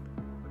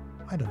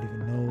 I don't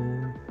even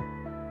know.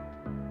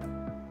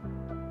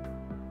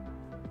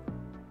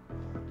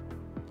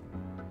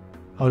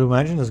 I would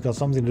imagine it's got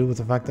something to do with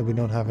the fact that we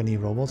don't have any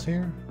robots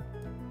here.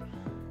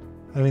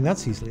 I mean,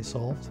 that's easily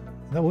solved.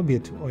 That would be a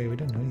two. Oh yeah, we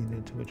don't really need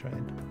a two-way trade.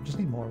 We just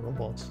need more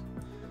robots.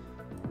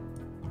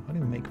 How do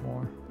we make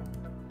more?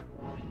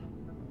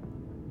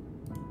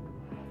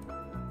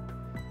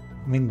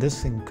 I mean,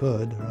 this thing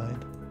could,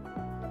 right?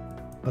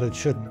 But it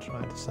shouldn't,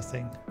 right? It's the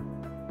thing.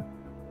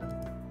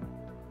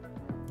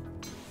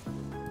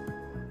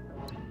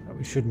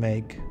 We should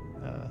make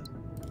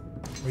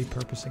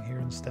repurposing here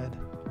instead,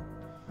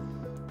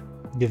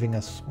 giving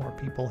us more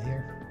people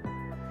here.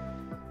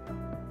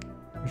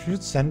 We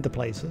should send to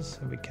places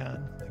if we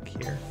can, like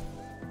here.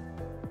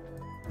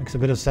 Makes a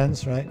bit of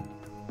sense, right?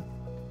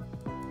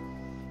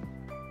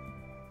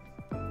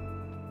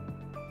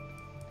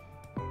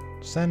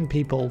 Send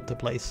people to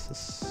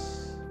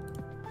places.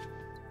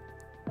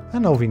 I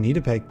don't know if we need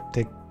to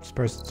take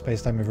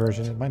space-time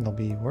inversion. It might not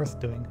be worth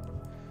doing.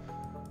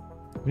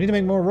 We need to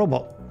make more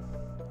robot.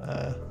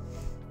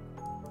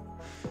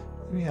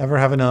 Do we ever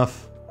have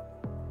enough?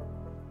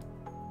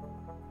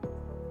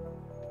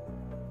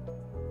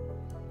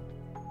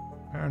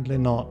 Apparently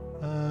not.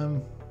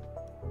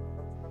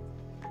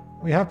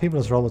 We have people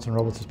as robots and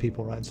robots as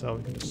people, right? So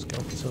we can just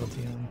scale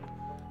facility and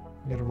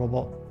get a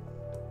robot.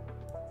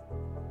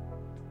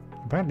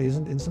 Apparently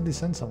isn't instantly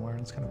sent somewhere.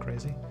 It's kind of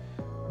crazy.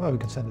 Well, we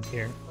can send it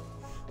here.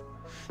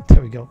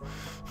 There we go.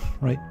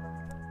 Right.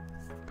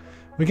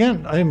 We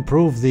can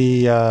improve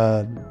these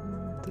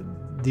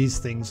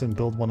things and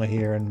build one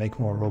here and make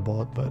more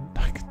robot, but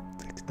I can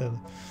take the.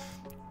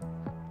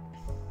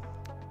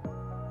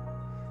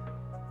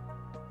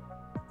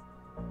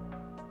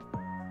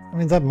 I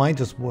mean, that might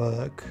just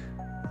work.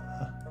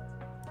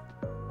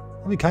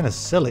 It'll be kind of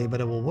silly,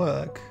 but it will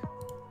work.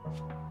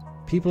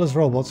 People as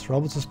robots,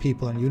 robots as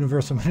people, and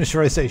universal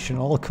miniaturization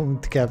all coming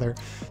together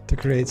to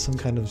create some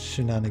kind of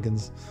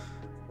shenanigans.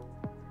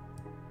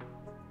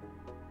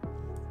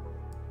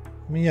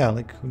 I mean, yeah,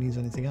 like, who needs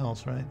anything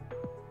else, right?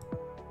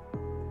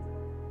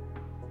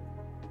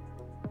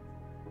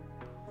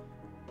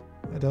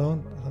 I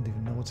don't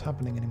even know what's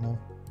happening anymore.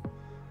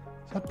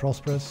 Is that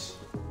prosperous?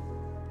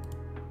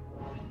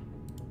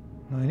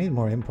 No, I need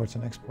more imports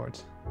and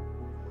exports.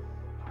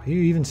 You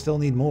even still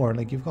need more.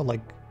 Like, you've got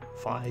like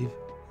 5.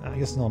 I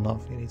guess not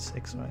enough. You need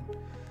 6, right?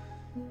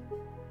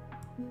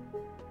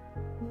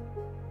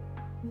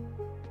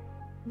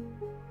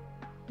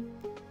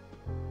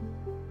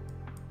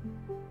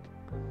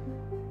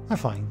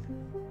 Fine.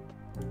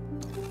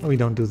 No, we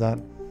don't do that.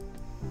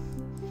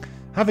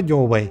 Have it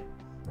your way.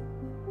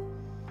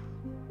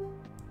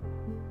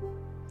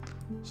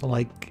 So,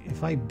 like,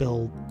 if I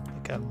build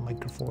like a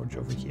microforge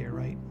over here,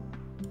 right?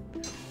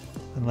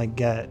 And like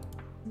get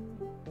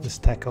this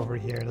tech over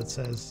here that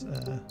says,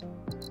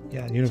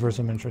 yeah,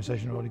 universal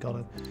miniaturization, I already got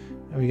it.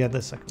 And we get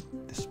this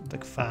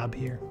like fab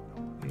here.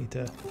 We need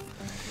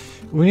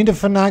to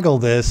finagle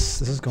this.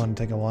 This is going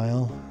to take a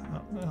while.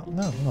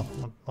 No,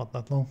 not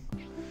that long.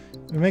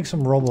 We make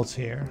some robots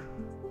here.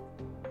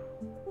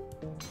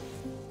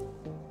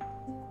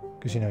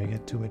 Because, you know, you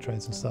get two-way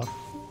trades and stuff.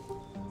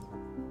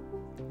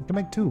 We can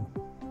make 2.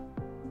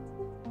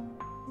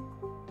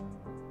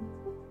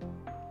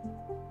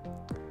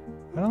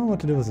 I don't know what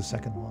to do with the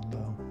second one,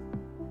 though.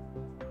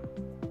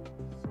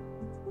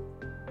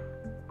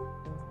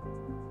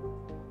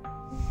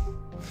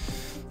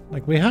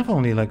 Like, we have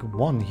only, like,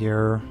 1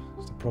 here.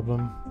 That's the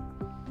problem.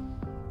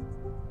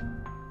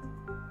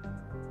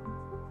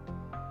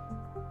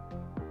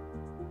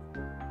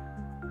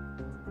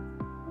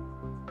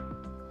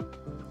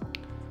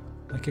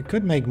 Like, it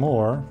could make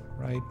more,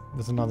 right,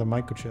 with another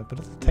microchip, but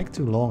it'll take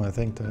too long, I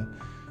think, to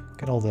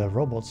get all the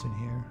robots in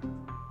here.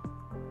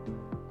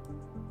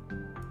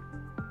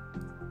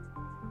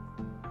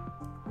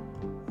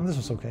 And this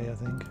was okay, I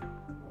think.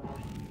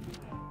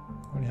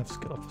 We only have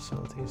skill-up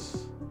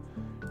facilities.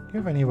 Do you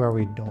have anywhere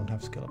we don't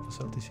have skill-up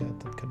facilities yet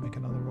that could make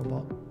another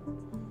robot?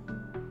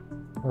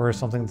 Or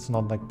something that's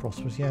not like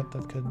prosperous yet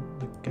that could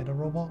like, get a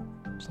robot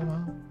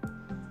somehow.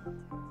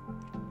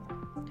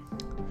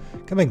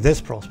 Can make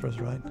this prosperous,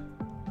 right?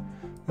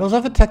 We also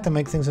have a tech to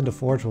make things into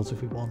forge worlds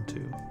if we want to,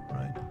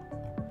 right?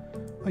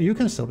 Oh, you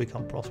can still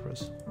become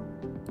prosperous.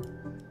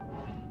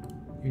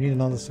 You need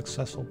another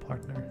successful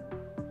partner.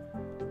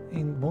 I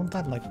mean, won't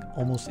that like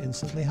almost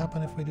instantly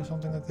happen if we do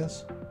something like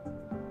this?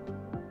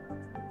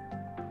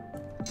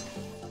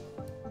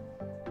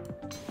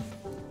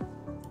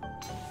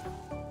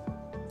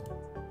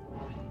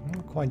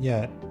 Not quite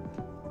yet.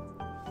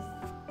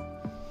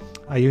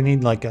 You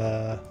need like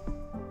a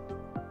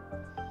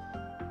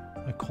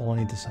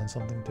colony to send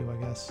something to, I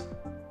guess.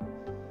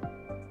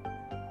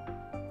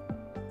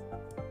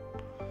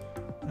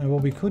 And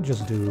what we could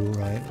just do,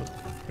 right, with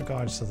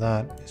regards to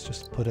that, is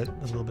just put it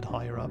a little bit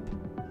higher up.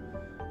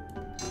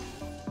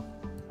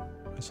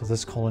 So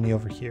this colony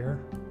over here,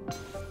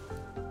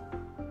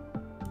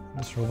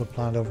 this robot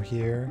plant over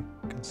here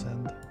can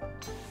send.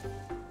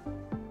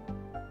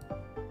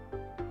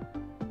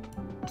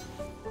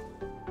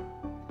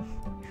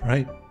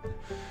 Right?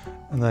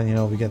 And then, you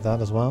know, we get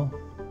that as well.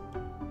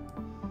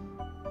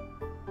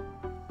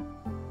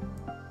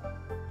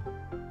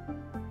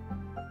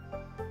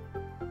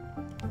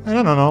 I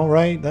don't know,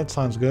 right? That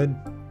sounds good.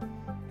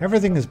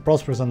 Everything is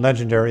prosperous and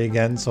legendary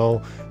again,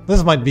 so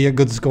this might be a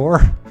good score.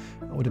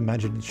 I would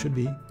imagine it should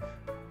be.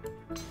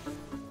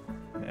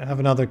 I have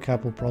another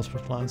couple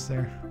prosperous plants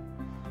there.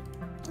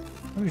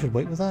 Maybe we should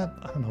wait with that.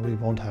 I don't know. We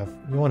won't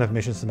have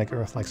missions to make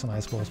Earth like some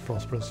ice balls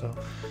prosperous. So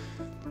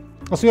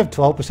also we have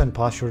 12%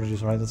 pass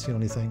shortages, right? That's the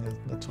only thing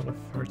that sort of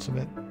hurts a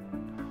bit.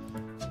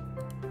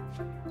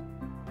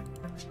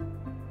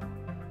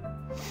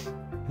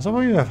 Some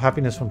of you have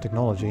happiness from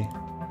technology.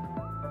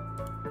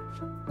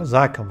 Where does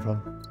that come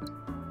from?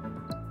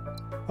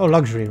 Oh,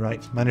 luxury,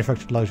 right?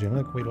 Manufactured luxury. I'm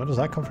like, wait, where does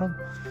that come from?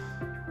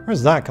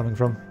 Where's that coming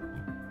from?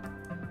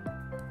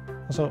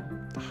 Also,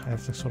 I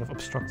have to sort of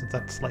obstruct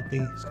that slightly.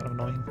 It's kind of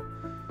annoying.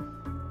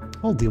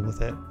 We'll deal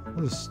with it.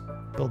 We'll just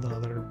build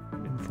another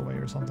infoway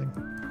or something.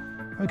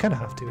 We kind of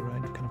have to,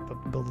 right? Kind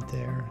of build it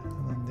there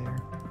and then there.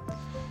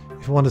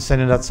 If you want to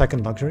send in that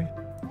second luxury.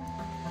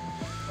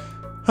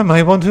 I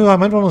might want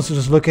to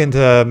just look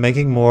into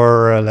making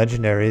more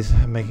legendaries,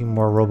 making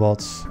more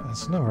robots.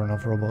 It's never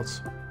enough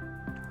robots.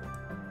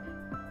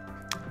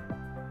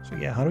 So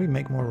yeah, how do we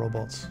make more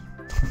robots?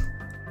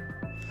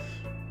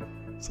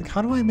 It's like,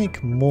 how do I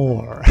make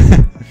more?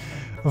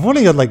 I've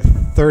only got like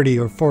 30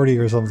 or 40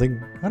 or something.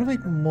 How do I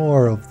make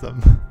more of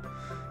them?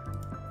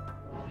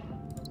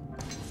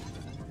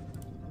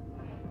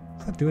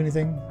 Does that do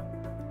anything?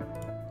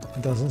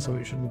 It doesn't, so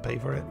we shouldn't pay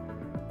for it.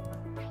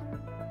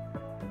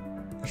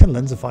 You can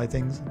lensify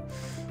things.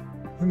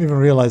 I didn't even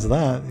realize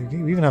that.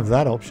 You even have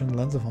that option,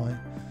 lensify.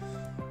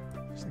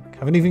 Like, I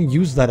haven't even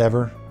used that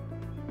ever.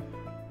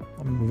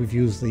 I mean, we've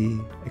used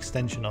the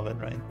extension of it,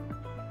 right?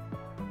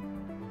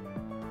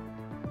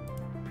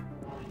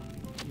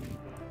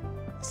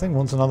 This thing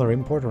wants another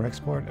import or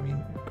export. I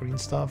mean, green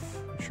stuff,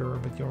 sure,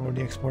 but you're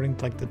already exporting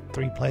to like the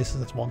 3 places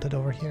that's wanted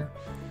over here.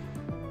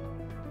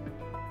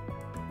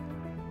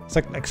 It's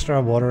like extra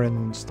water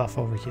and stuff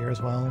over here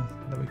as well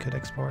that we could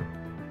export.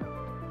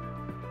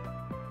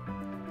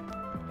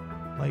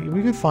 Like,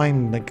 we could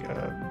find like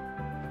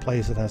a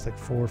place that has like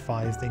 4 or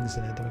 5 things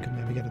in it, and we could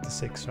maybe get it to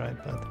 6, right?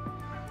 But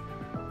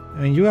I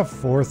mean, you have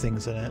 4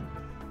 things in it.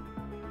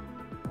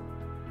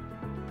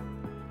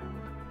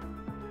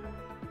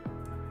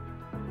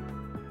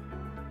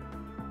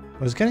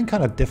 But it's getting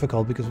kind of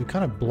difficult because we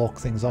kind of block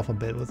things off a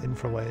bit with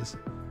infraways.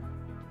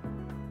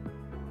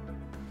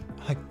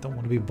 I don't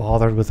want to be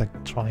bothered with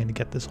like trying to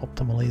get this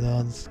optimally though.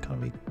 It's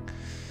gonna be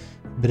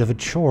a bit of a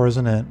chore,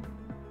 isn't it?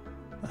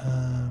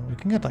 We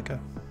can get like a...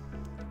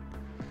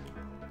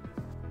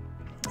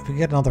 If we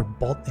get another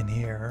bot in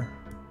here...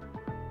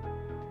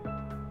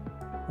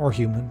 Or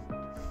human.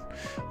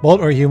 Bot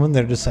or human,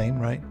 they're the same,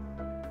 right?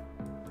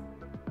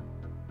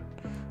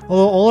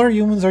 Although all our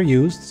humans are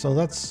used, so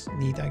that's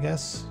neat, I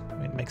guess. I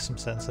mean, it makes some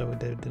sense that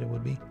it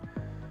would be.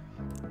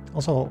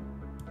 Also,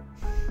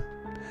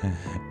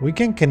 we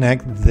can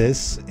connect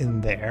this in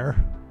there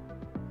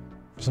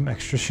for some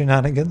extra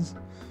shenanigans.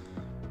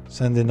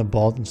 Send in a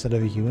bot instead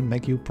of a human,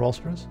 make you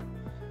prosperous.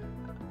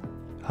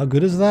 How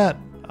good is that?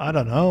 I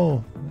don't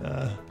know.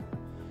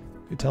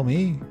 You tell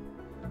me.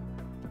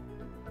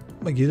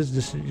 Like you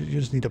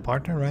just need a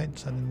partner, right?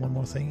 Send in one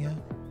more thing, yeah.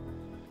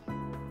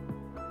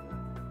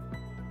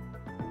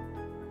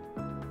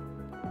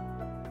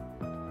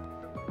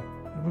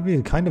 It would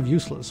be kind of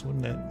useless,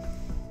 wouldn't it?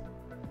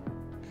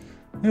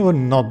 It would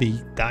not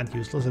be that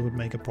useless. It would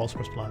make a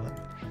prosperous planet.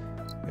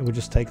 It would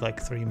just take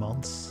like 3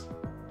 months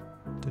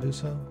to do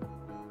so.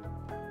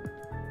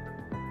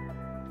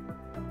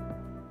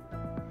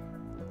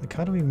 Like,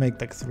 how do we make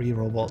like 3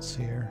 robots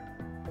here?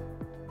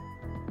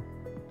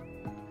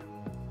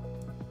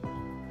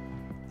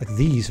 Like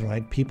these,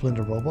 right? People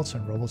into robots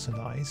and robots into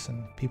ice,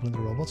 and people into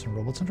robots and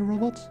robots into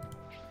robots.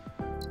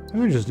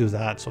 Maybe we just do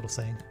that sort of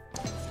thing.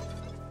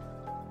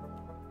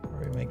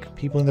 Where we make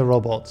people into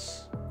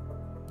robots.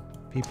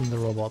 People into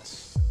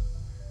robots.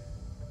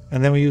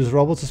 And then we use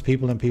robots as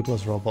people and people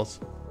as robots.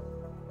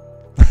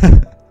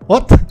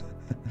 What?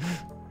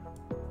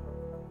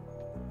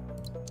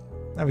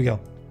 There we go.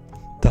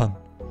 Done.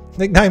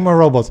 Make 9 more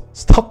robots.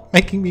 Stop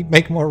making me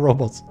make more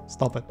robots.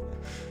 Stop it.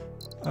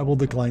 I will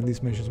decline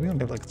these missions. We only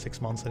have like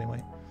 6 months anyway.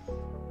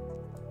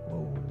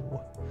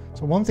 Whoa.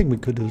 So one thing we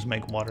could do is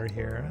make water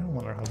here. I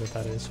wonder how good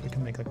that is. We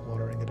can make like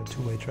water and get a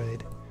 2-way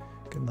trade.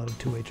 Get another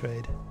 2-way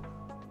trade.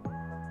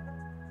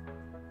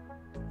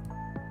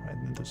 Right,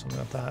 and do something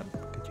like that.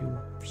 Get you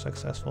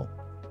successful.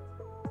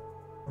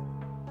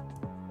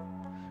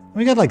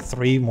 We got like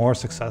 3 more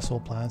successful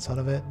plants out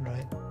of it,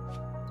 right?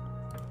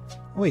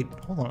 Wait,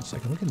 hold on a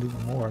second. We can do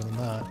more than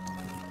that.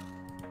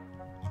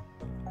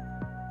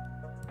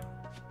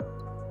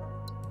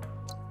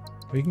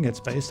 We can get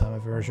space-time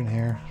aversion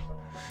here.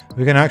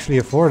 We can actually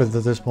afford it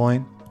at this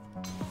point.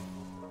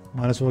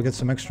 Might as well get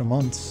some extra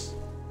months.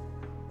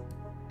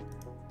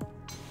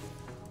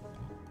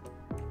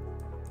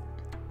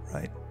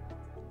 Right.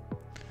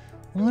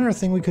 Another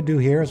thing we could do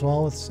here as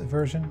well with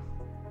aversion.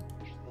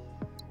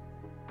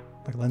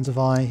 Like lens of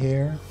eye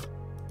here.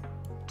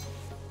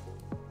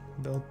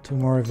 Build 2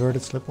 more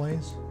reverted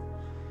slipways.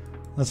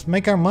 Let's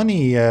make our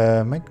money, use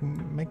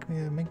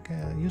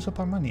up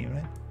our money,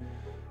 right?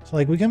 So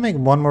like we can make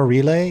 1 more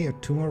relay or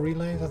 2 more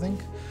relays, I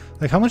think.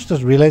 Like how much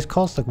does relays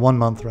cost? Like 1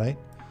 month, right?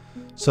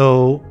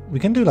 So we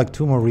can do like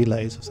 2 more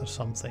relays or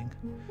something.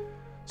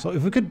 So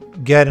if we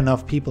could get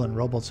enough people and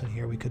robots in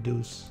here, we could do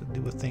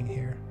a thing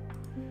here.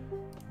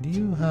 Do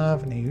you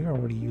have any? You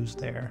already used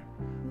there,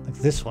 like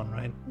this one,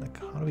 right? Like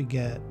how do we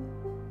get?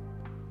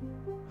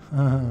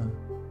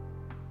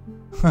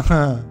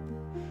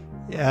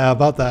 Yeah,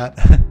 about that.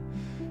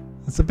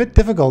 It's a bit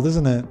difficult,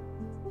 isn't it?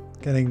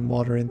 Getting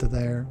water into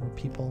there or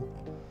people.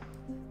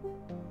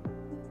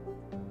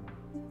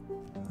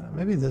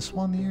 Maybe this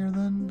one here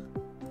then?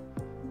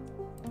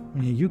 I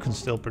mean, you can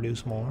still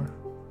produce more.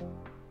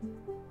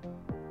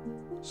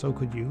 So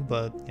could you,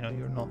 but you know,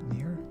 you're not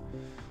near.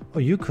 Oh,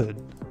 you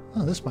could.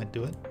 Oh, this might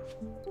do it.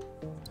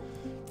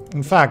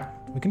 In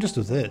fact, we can just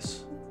do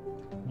this.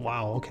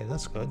 Wow, okay,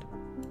 that's good.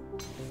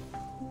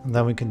 And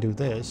then we can do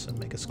this and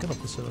make a skill-up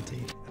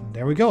facility. And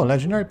there we go, a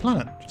legendary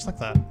planet. Just like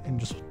that.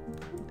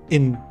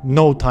 In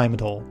no time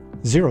at all.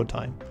 0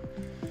 time.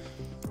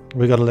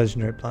 We got a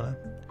legendary planet.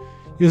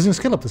 Using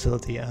skill-up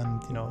facility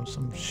and, you know,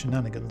 some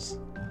shenanigans.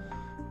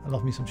 I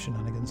love me some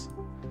shenanigans.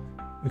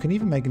 We can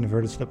even make an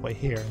inverted slipway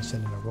here and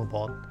send in a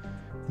robot.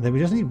 And then we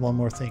just need 1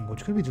 more thing,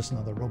 which could be just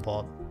another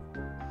robot.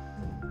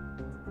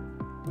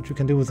 Which we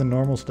can do with a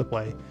normal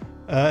slipway.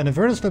 An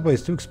inverted slipway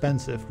is too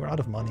expensive. We're out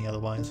of money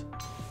otherwise.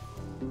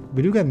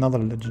 We do get another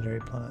legendary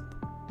planet.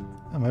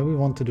 And maybe we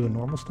want to do a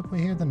normal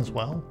slipway here then as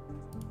well.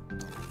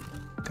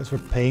 Because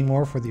we're paying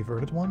more for the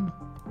averted one.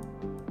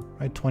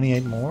 Right,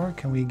 28 more.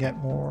 Can we get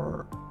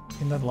more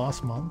in that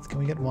last month? Can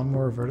we get 1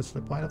 more averted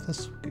slipway out of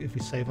this if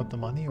we save up the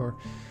money? Or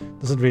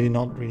does it really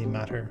not really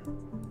matter?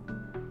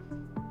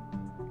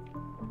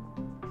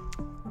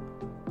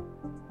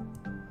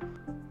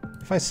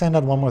 If I send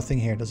out 1 more thing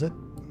here, does it?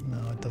 No,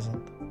 it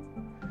doesn't.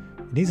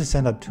 It needs to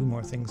send out 2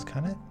 more things,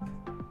 can it?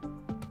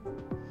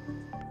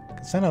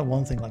 Send out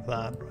 1 thing like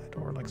that, right?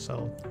 Or like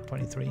so,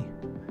 23.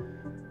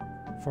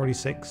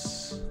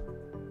 46.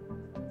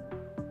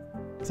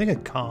 I think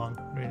it can't,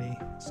 really.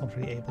 It's not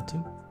really able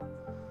to.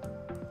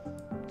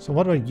 So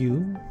what about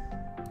you?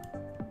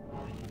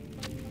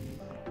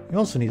 You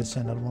also need to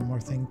send out 1 more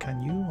thing.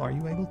 Can you? Are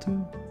you able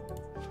to?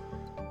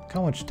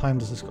 How much time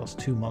does this cost?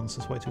 2 months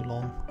is way too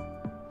long.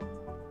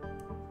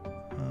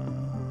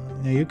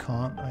 No, you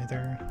can't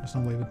either. There's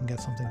no way we can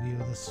get something to you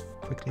this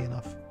quickly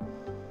enough.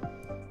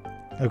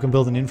 We can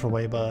build an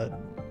infraway, but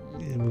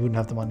we wouldn't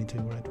have the money to,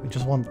 right? We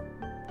just want...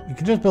 You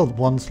can just build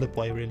 1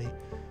 slipway, really.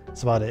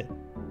 That's about it.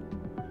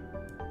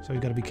 So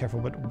you got to be careful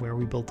with where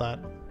we build that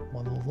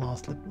one little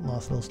last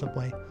little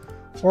slipway.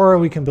 Or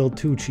we can build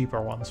 2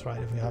 cheaper ones,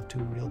 right? If we have 2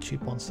 real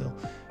cheap ones still.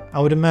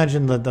 I would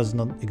imagine that does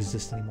not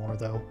exist anymore,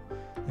 though.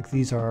 Like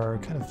these are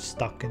kind of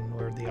stuck in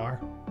where they are.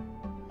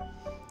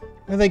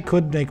 And they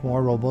could make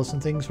more robots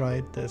and things,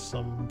 right? There's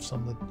some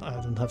that I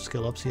don't have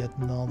skill ups yet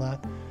and all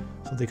that.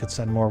 So they could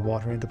send more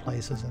water into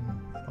places and,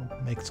 you know,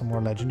 make some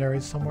more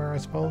legendaries somewhere, I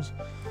suppose.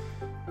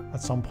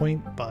 At some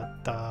point,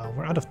 but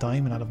we're out of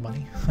time and out of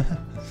money.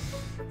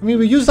 I mean,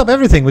 we used up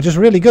everything, which is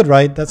really good,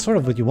 right? That's sort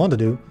of what you want to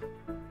do.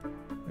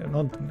 We're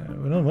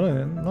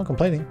not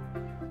complaining.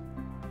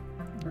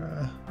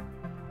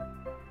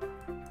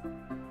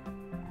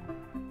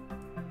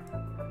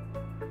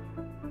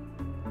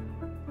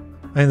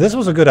 I mean, this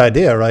was a good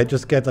idea, right?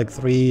 Just get like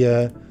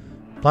 3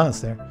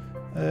 planets there.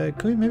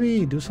 Could we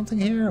maybe do something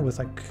here with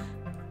like...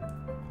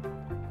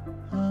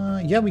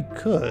 yeah, we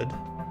could.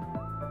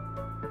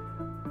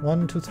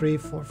 1, 2, 3,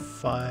 4,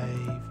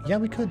 5... Yeah,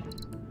 we could.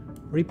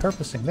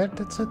 Repurposing.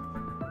 That's it.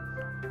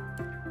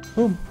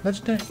 Boom.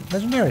 Legendary.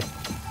 Legendary.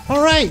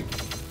 Alright!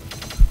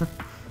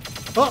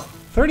 Oh!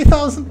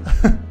 30,000!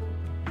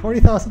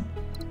 40,000.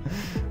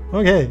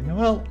 Okay,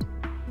 well...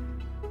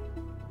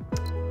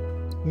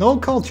 No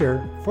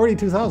culture,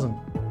 42,000.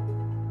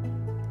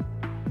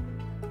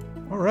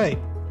 Alright.